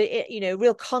 really,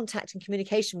 real contact and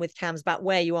communication with CAMHS about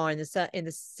where you are in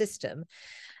the system.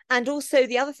 And also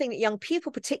the other thing that young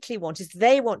people particularly want is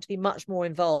they want to be much more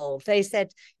involved. They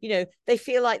said, they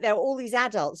feel like there are all these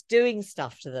adults doing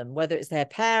stuff to them, whether it's their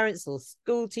parents or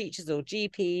school teachers or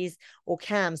GPs or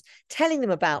CAMHS, telling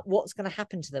them about what's going to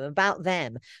happen to them, about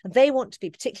them. And they want to be,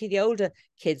 particularly the older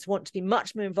kids, want to be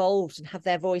much more involved and have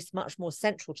their voice much more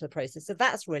central to the process. So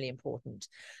that's really important.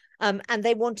 And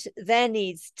they want their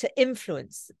needs to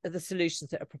influence the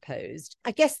solutions that are proposed.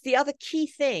 I guess the other key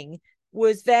thing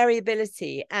was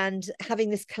variability and having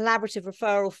this collaborative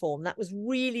referral form. That was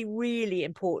really, really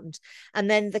important. And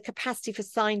then the capacity for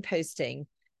signposting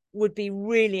would be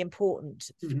really important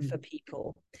for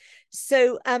people.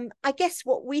 So I guess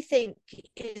what we think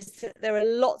is that there are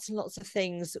lots and lots of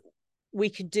things we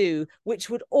could do which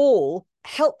would all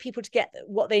help people to get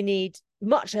what they need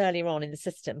much earlier on in the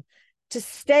system, to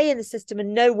stay in the system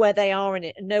and know where they are in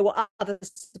it and know what other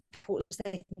supports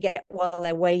they can get while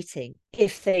they're waiting,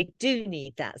 if they do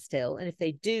need that still, and if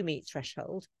they do meet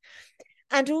threshold.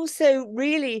 And also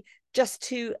really just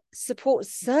to support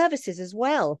services as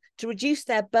well, to reduce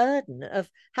their burden of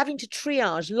having to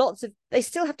triage they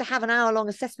still have to have an hour-long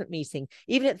assessment meeting.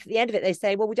 Even if at the end of it they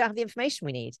say, well, we don't have the information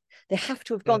we need. They have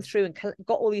to have gone through and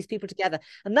got all these people together.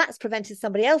 And that's prevented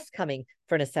somebody else coming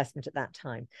for an assessment at that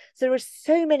time. So there are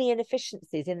so many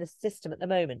inefficiencies in the system at the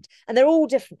moment, and they're all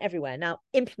different everywhere. Now,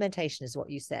 implementation is what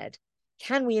you said.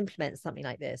 Can we implement something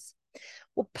like this?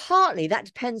 Well, partly that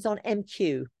depends on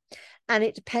MQ. And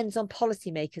it depends on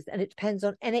policymakers, and it depends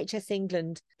on NHS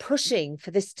England pushing for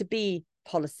this to be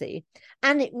policy.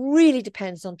 And it really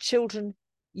depends on children,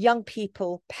 young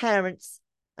people, parents,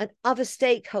 and other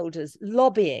stakeholders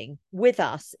lobbying with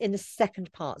us in the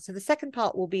second part. So the second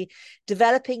part will be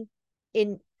developing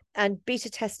and beta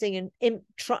testing and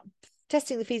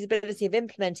testing the feasibility of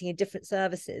implementing in different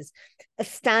services a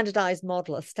standardized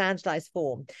model, a standardized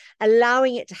form,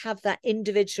 allowing it to have that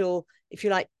individual, if you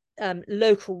like,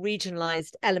 local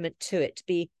regionalized element to it, to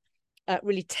be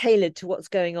really tailored to what's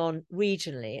going on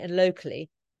regionally and locally,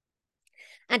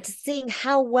 and to seeing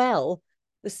how well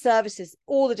the services,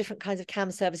 all the different kinds of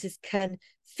CAMHS services, can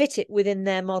fit it within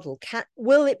their model.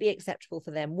 Will it be acceptable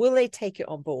for them? Will they take it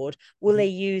on board? Will they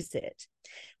use it?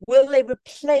 Will they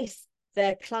replace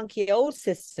their clunky old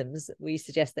systems that we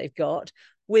suggest they've got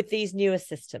with these newer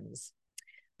systems?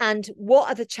 And what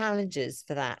are the challenges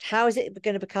for that? How is it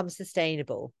going to become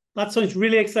sustainable? That sounds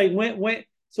really exciting.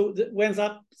 When's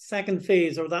that second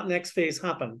phase or that next phase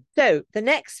happen? So the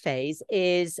next phase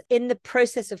is in the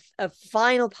process of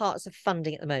final parts of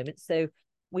funding at the moment. So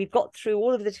we've got through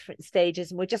all of the different stages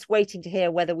and we're just waiting to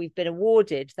hear whether we've been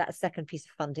awarded that second piece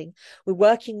of funding. We're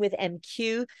working with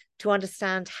MQ to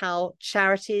understand how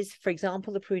charities, for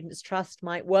example, the Prudence Trust,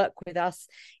 might work with us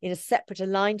in a separate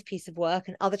aligned piece of work,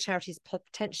 and other charities,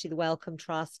 potentially the Wellcome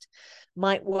Trust,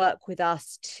 might work with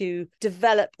us to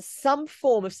develop some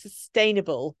form of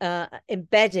sustainable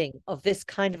embedding of this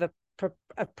kind of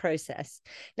a process.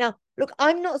 Now, look,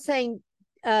 I'm not saying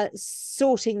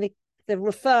sorting the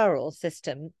referral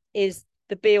system is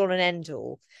the be all and end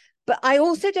all, but I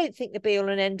also don't think the be all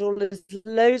and end all is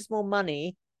loads more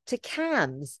money to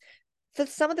CAMHS, for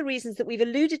some of the reasons that we've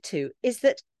alluded to. Is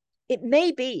that it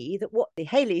may be that what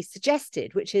Hayley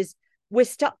suggested, which is we're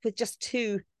stuck with just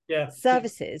two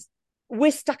services,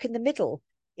 we're stuck in the middle,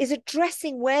 is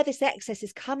addressing where this excess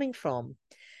is coming from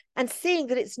and seeing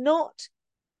that it's not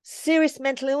serious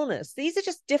mental illness. These are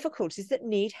just difficulties that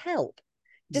need help.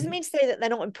 It doesn't mean to say that they're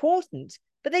not important,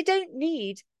 but they don't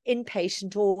need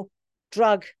inpatient or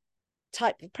drug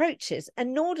type approaches,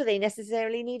 and nor do they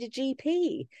necessarily need a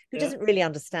GP who doesn't really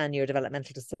understand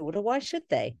neurodevelopmental disorder. Why should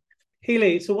they?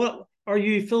 Hayley, so what are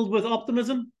you filled with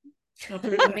optimism? I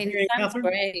mean, it sounds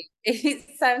great.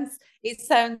 It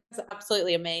sounds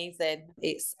absolutely amazing.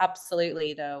 It's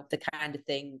absolutely, the kind of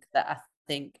thing that I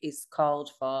think is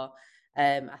called for.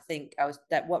 I think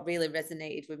what really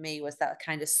resonated with me was that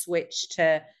kind of switch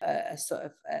to a sort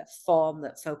of a form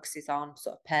that focuses on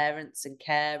sort of parents and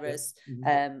carers,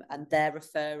 and their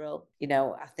referral.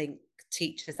 I think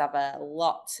teachers have a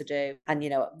lot to do,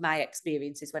 and my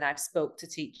experience is when I've spoke to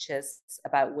teachers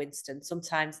about Winston,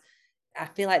 sometimes I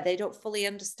feel like they don't fully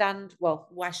understand. Well,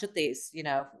 why should they? It's,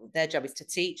 their job is to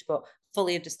teach, but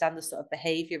fully understand the sort of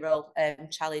behavioural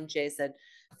challenges. And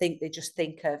I think they just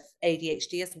think of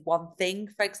ADHD as one thing,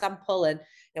 for example. And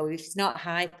if he's not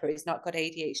hyper, he's not got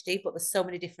ADHD, but there's so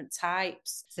many different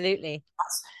types. Absolutely.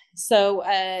 So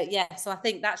so I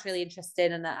think that's really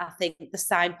interesting, and I think the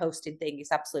signposting thing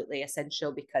is absolutely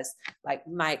essential, because like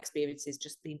my experience is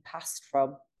just being passed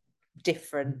from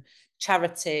different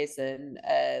charities and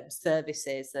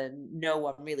services, and no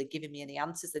one really giving me any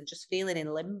answers, and just feeling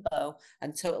in limbo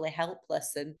and totally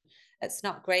helpless, and it's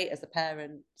not great as a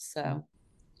parent. So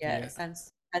it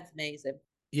sounds amazing.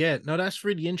 No, that's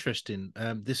really interesting.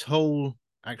 This whole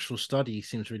actual study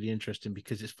seems really interesting,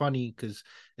 because it's funny, because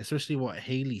especially what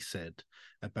Hayley said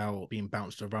about being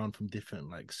bounced around from different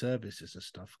like services and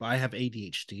stuff. But I have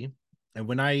ADHD, and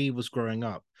when I was growing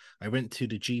up, I went to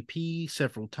the GP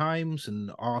several times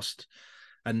and asked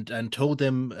and told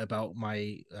them about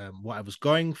my what I was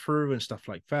going through and stuff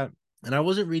like that. And I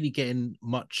wasn't really getting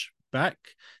much back.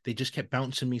 They just kept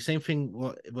bouncing me. Same thing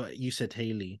what you said,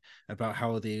 Hayley, about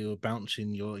how they were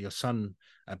bouncing your son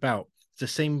about. It's the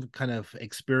same kind of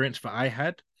experience that I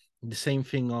had. The same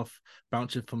thing of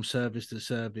bouncing from service to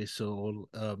service, or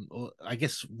I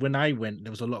guess when I went,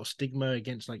 there was a lot of stigma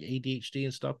against like ADHD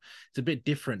and stuff. It's a bit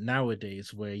different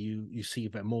nowadays, where you see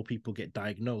that more people get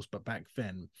diagnosed, but back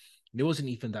then it wasn't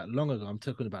even that long ago. I'm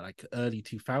talking about like early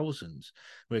 2000s.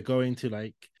 We're going to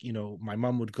like, my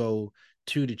mum would go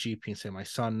to the GP and say, my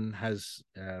son has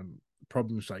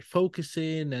problems like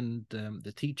focusing, and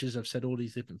the teachers have said all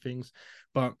these different things.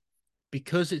 But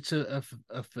because it's a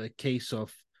case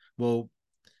of, well,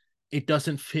 it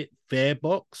doesn't fit their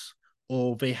box,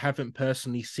 or they haven't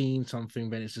personally seen something,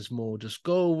 then it's just more just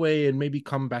go away and maybe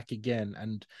come back again.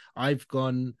 And I've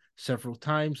gone several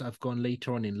times. I've gone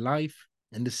later on in life,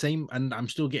 and I'm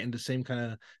still getting the same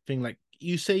kind of thing. Like,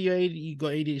 you say you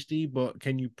got ADHD, but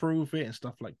can you prove it and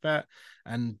stuff like that?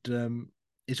 And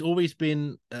it's always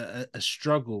been a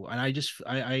struggle. And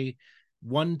I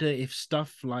wonder if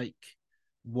stuff like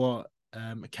what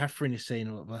Kathryn is saying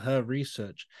about her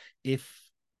research, if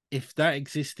that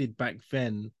existed back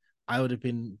then, I would have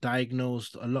been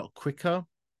diagnosed a lot quicker,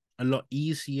 a lot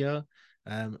easier.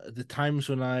 The times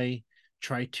when I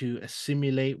try to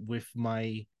assimilate with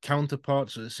my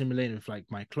counterparts, or assimilate with like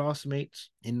my classmates,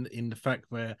 in the fact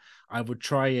where I would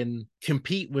try and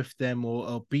compete with them,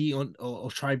 or be on,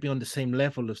 or try to be on the same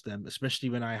level as them, especially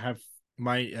when I have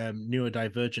my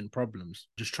neurodivergent problems.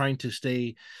 Just trying to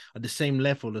stay at the same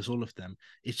level as all of them.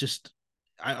 It's just,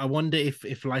 I wonder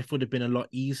if life would have been a lot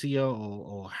easier,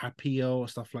 or happier, or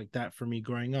stuff like that for me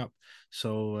growing up.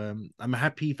 So I'm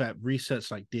happy that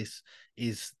research like this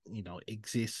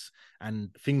exists,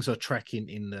 and things are tracking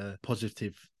in the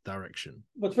positive direction.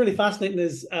 What's really fascinating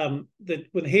is that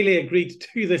when Hayley agreed to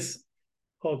do this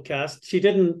podcast, she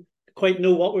didn't quite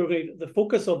know what we were going to, the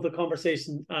focus of the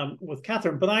conversation with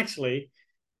Kathryn, but actually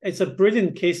it's a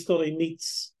brilliant case study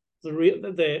meets the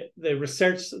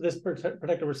research, this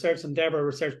particular research endeavor,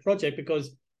 research project,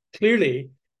 because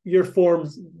clearly your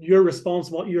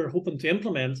response, what you're hoping to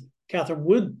implement, Kathryn,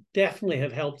 would definitely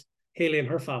have helped Hayley and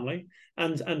her family,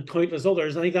 and countless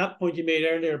others. I think that point you made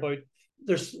earlier about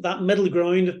there's that middle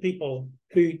ground of people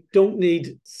who don't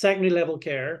need secondary level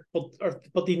care,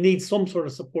 but they need some sort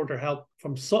of support or help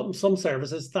from some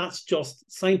services. That's just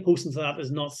signposting to that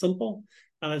is not simple,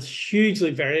 and it's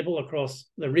hugely variable across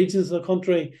the regions of the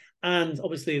country, and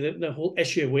obviously the whole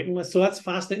issue of waiting lists. So that's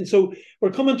fascinating. So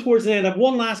we're coming towards the end. I have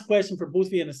one last question for both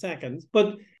of you in a second.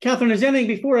 But Kathryn, is there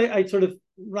anything, before I sort of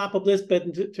wrap up this bit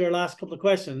into our last couple of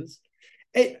questions,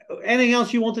 anything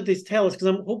else you wanted to tell us? Because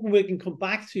I'm hoping we can come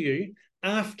back to you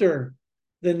after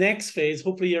the next phase.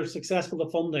 Hopefully you're successful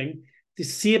with funding, to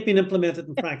see it being implemented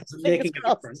in practice and making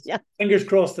a difference. Yeah. Fingers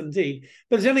crossed indeed.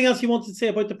 But is there anything else you wanted to say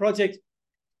about the project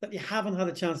that you haven't had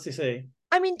a chance to say?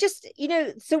 I mean, just,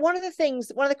 so one of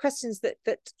the questions that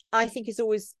I think is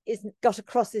got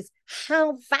across is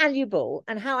how valuable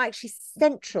and how actually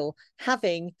central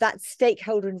having that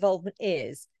stakeholder involvement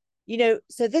is.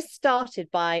 So this started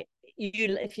by,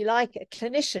 if you like, a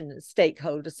clinician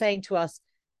stakeholder saying to us,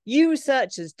 you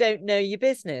researchers don't know your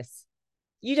business.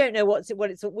 You don't know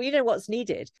we know what's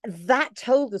needed. That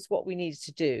told us what we needed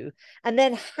to do, and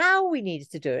then how we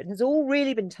needed to do it has all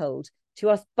really been told to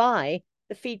us by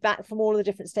the feedback from all of the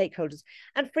different stakeholders.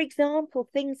 And for example,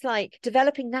 things like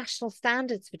developing national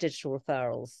standards for digital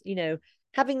referrals,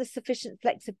 having the sufficient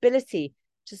flexibility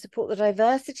to support the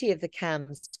diversity of the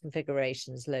CAMHS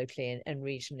configurations locally and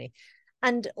regionally.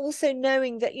 And also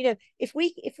knowing that, if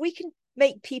we can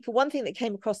make people, one thing that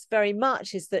came across very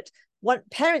much is that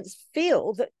parents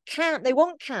feel that they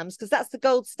want CAMHS because that's the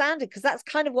gold standard, because that's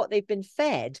kind of what they've been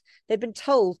fed. They've been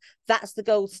told that's the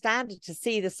gold standard to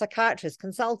see the psychiatrist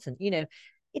consultant.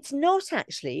 It's not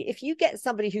actually. If you get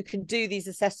somebody who can do these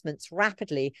assessments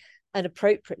rapidly and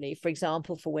appropriately, for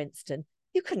example, for Winston,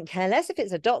 you couldn't care less if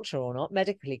it's a doctor or not,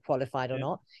 medically qualified or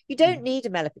not. You don't need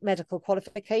a medical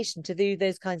qualification to do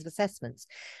those kinds of assessments.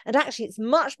 And actually, it's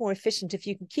much more efficient if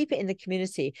you can keep it in the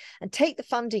community and take the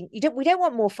funding. We don't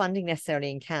want more funding necessarily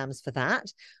in CAMHS for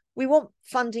that. We want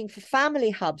funding for family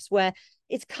hubs where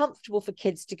it's comfortable for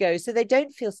kids to go, so they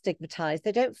don't feel stigmatized.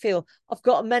 They don't feel, I've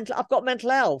got mental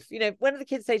health. When the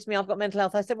kids say to me, I've got mental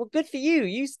health, I said, well, good for you.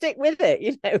 You stick with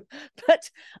it, But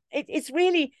it's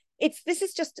really, this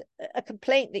is just a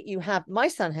complaint that you have. My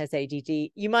son has ADD.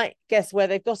 You might guess where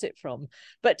they've got it from.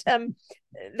 But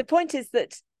the point is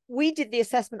that we did the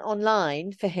assessment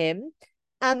online for him,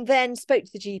 and then spoke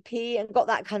to the GP and got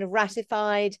that kind of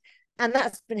ratified. And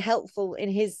that's been helpful in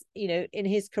his, in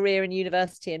his career in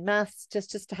university and maths,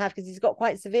 just to have, because he's got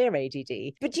quite severe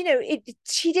ADD. But,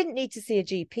 she didn't need to see a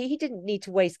GP. He didn't need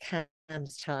to waste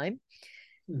CAMHS time.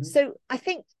 Mm-hmm. So I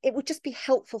think it would just be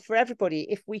helpful for everybody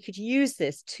if we could use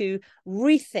this to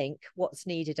rethink what's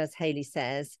needed, as Hayley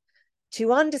says,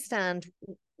 to understand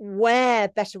where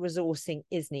better resourcing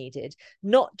is needed,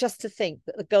 not just to think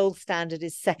that the gold standard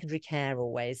is secondary care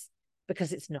always,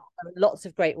 because it's not. There are lots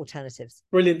of great alternatives.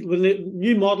 Brilliant.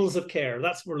 New models of care,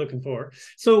 that's what we're looking for.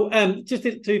 So just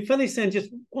to finish then, just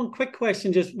one quick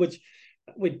question, which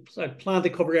I planned to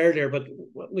cover earlier, but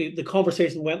the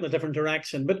conversation went in a different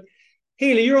direction. But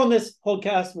Hayley, you're on this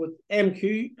podcast with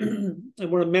MQ,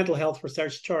 and we're a mental health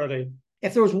research charity.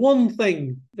 If there was one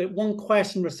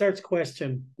research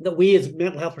question that we as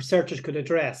mental health researchers could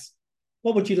address,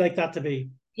 what would you like that to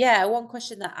be? Yeah, one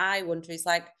question that I wonder is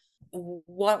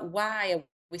why are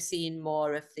we seeing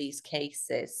more of these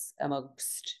cases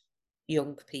amongst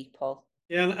young people?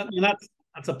 Yeah, and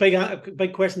that's a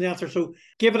big question to answer. So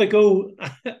give it a go,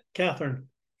 Kathryn.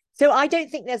 So I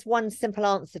don't think there's one simple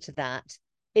answer to that.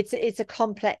 It's a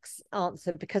complex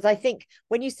answer, because I think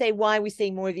when you say why are we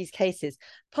seeing more of these cases,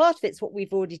 part of it's what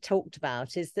we've already talked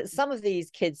about, is that some of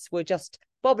these kids were just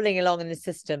bobbling along in the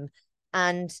system,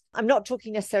 And I'm not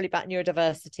talking necessarily about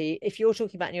neurodiversity. If you're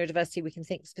talking about neurodiversity, we can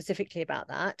think specifically about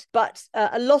that. But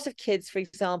a lot of kids, for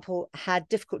example, had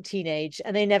difficult teenage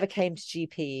and they never came to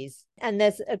GPs. And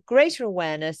there's a greater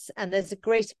awareness and there's a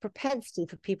greater propensity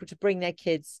for people to bring their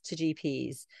kids to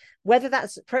GPs. Whether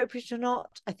that's appropriate or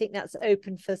not, I think that's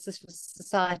open for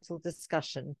societal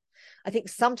discussion. I think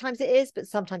sometimes it is, but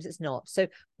sometimes it's not. So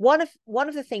one of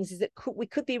the things is that we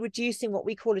could be reducing what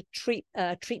we call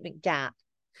a treatment gap,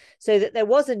 so that there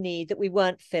was a need that we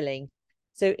weren't filling.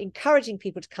 So encouraging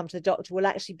people to come to the doctor will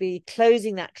actually be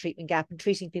closing that treatment gap and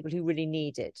treating people who really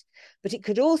need it. But it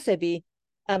could also be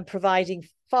providing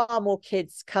far more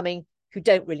kids coming who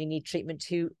don't really need treatment,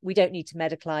 who we don't need to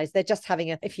medicalize. They're just having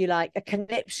if you like, a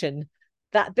conniption,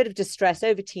 that bit of distress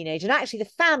over teenage. And actually the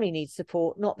family needs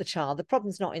support, not the child. The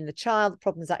problem's not in the child. The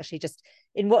problem's actually just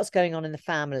in what's going on in the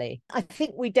family. I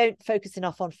think we don't focus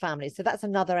enough on families. So that's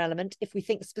another element. If we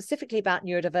think specifically about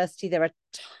neurodiversity, there are a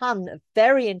ton of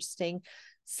very interesting,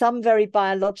 some very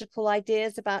biological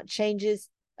ideas about changes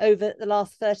over the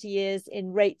last 30 years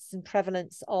in rates and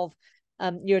prevalence of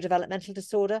neurodevelopmental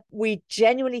disorder. We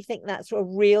genuinely think that's a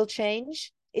real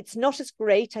change. It's not as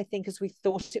great, I think, as we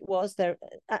thought it was there.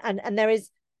 And there is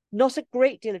not a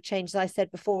great deal of change, as I said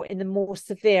before, in the more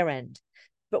severe end.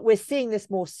 But we're seeing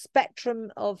this more spectrum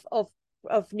of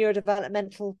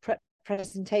neurodevelopmental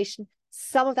presentation.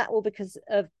 Some of that will because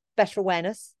of better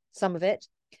awareness, some of it.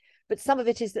 But some of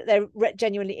it is that there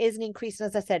genuinely is an increase. And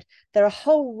as I said, there are a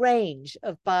whole range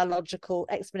of biological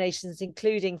explanations,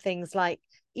 including things like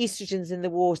estrogens in the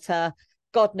water,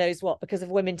 God knows what, because of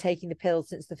women taking the pill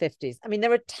since the 50s. I mean,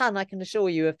 there are a ton, I can assure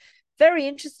you, of very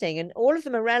interesting, and all of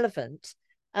them are relevant.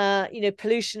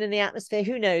 Pollution in the atmosphere,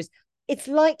 who knows? It's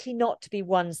likely not to be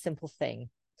one simple thing.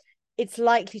 It's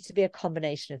likely to be a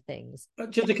combination of things.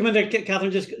 Just to come in there,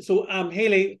 Kathryn, so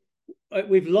Hayley,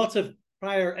 we've lots of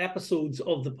prior episodes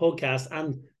of the podcast,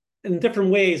 and in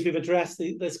different ways we've addressed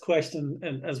this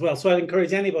question as well. So I'd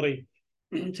encourage anybody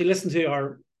to listen to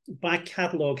our back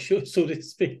catalogue, so to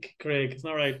speak, Craig. Is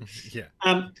that right?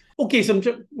 Yeah. Okay, so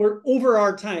we're over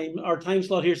our time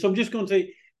slot here. So I'm just going to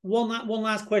one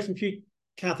last question for you,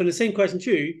 Kathryn. The same question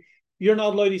to you. You're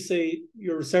not allowed to say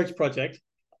your research project.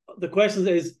 The question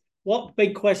is, what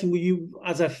big question will you,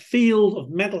 as a field of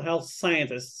mental health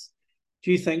scientists,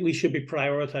 do you think we should be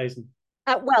prioritizing?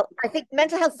 Well, I think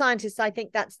mental health scientists, I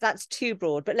think that's too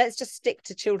broad, but let's just stick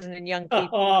to children and young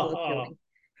people.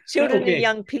 Children and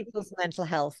young people's mental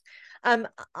health.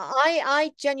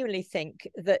 I genuinely think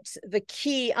that the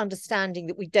key understanding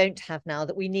that we don't have now,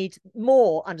 that we need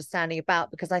more understanding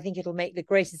about, because I think it'll make the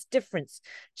greatest difference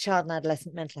to child and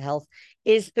adolescent mental health,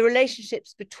 is the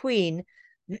relationships between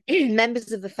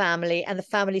members of the family and the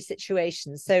family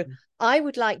situations. So I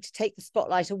would like to take the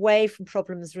spotlight away from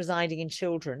problems residing in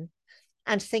children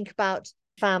and think about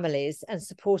families and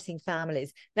supporting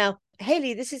families. Now,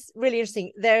 Hayley, this is really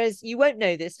interesting. You won't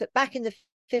know this, but back in the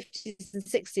 50s and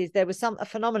 60s, there was a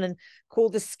phenomenon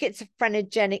called the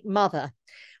schizophrenic mother,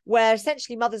 where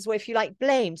essentially mothers were, if you like,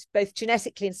 blamed both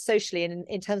genetically and socially and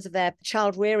in terms of their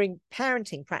child rearing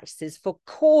parenting practices for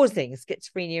causing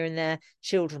schizophrenia in their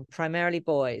children, primarily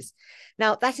boys.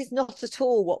 Now, that is not at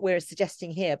all what we're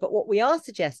suggesting here, but what we are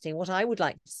suggesting, what I would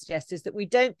like to suggest, is that we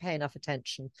don't pay enough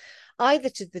attention either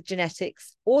to the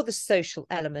genetics or the social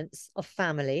elements of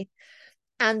family,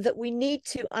 and that we need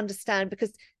to understand,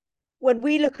 because when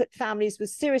we look at families with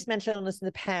serious mental illness and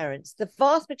the parents, the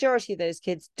vast majority of those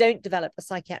kids don't develop a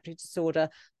psychiatric disorder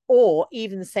or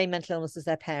even the same mental illness as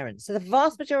their parents. So the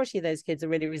vast majority of those kids are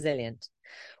really resilient.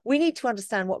 We need to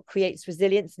understand what creates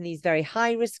resilience in these very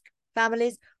high-risk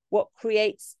families, what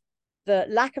creates the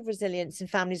lack of resilience in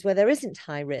families where there isn't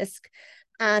high risk,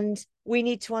 and we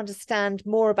need to understand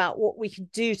more about what we can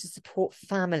do to support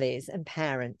families and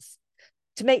parents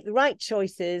to make the right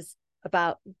choices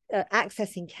about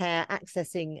accessing care,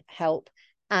 accessing help,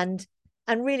 and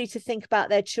really to think about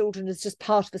their children as just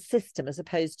part of a system as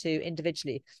opposed to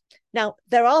individually. Now,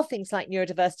 there are things like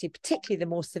neurodiversity, particularly the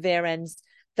more severe ends,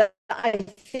 that I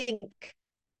think,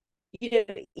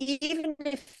 even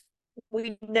if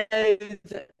we know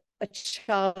that a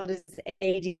child is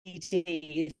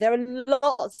ADD, there are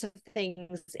lots of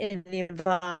things in the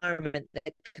environment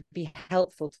that could be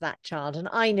helpful to that child. And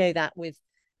I know that with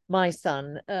my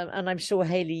son, and I'm sure,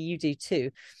 Hayley, you do too.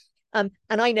 And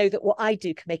I know that what I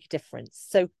do can make a difference.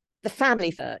 So the family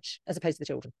first, as opposed to the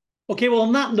children. Okay, well,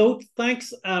 on that note,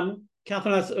 thanks, Kathryn.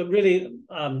 That's a really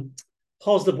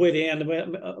positive way to end,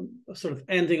 sort of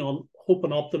ending on hope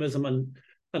and optimism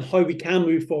and how we can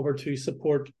move forward to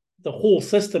support the whole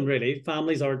system, really.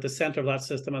 Families are at the centre of that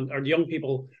system, and our young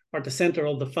people are at the centre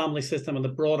of the family system and the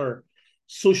broader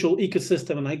social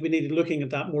ecosystem, and I think we need to be looking at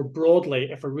that more broadly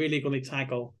if we're really going to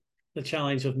tackle the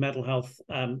challenge of mental health,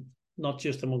 not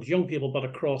just amongst young people, but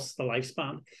across the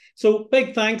lifespan. So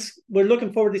big thanks. We're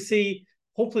looking forward to see,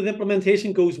 hopefully the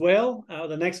implementation goes well,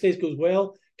 the next phase goes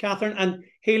well. Kathryn and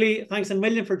Hayley, thanks a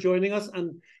million for joining us,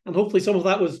 and hopefully some of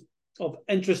that was of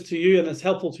interest to you and it's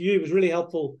helpful to you. It was really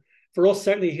helpful for us,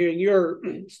 certainly hearing your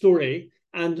story,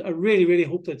 and I really, really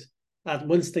hope that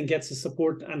Winston gets the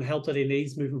support and help that he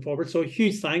needs moving forward. So a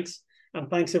huge thanks, and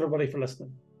thanks everybody for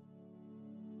listening.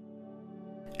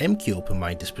 MQ Open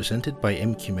Mind is presented by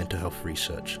MQ Mental Health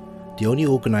Research, the only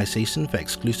organisation that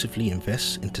exclusively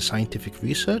invests into scientific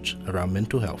research around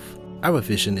mental health. Our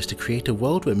vision is to create a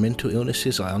world where mental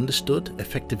illnesses are understood,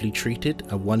 effectively treated,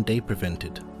 and one day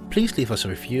prevented. Please leave us a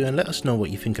review and let us know what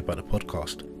you think about the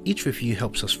podcast. Each review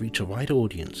helps us reach a wider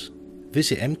audience.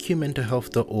 Visit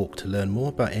mqmentalhealth.org to learn more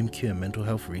about MQ and mental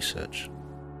health research.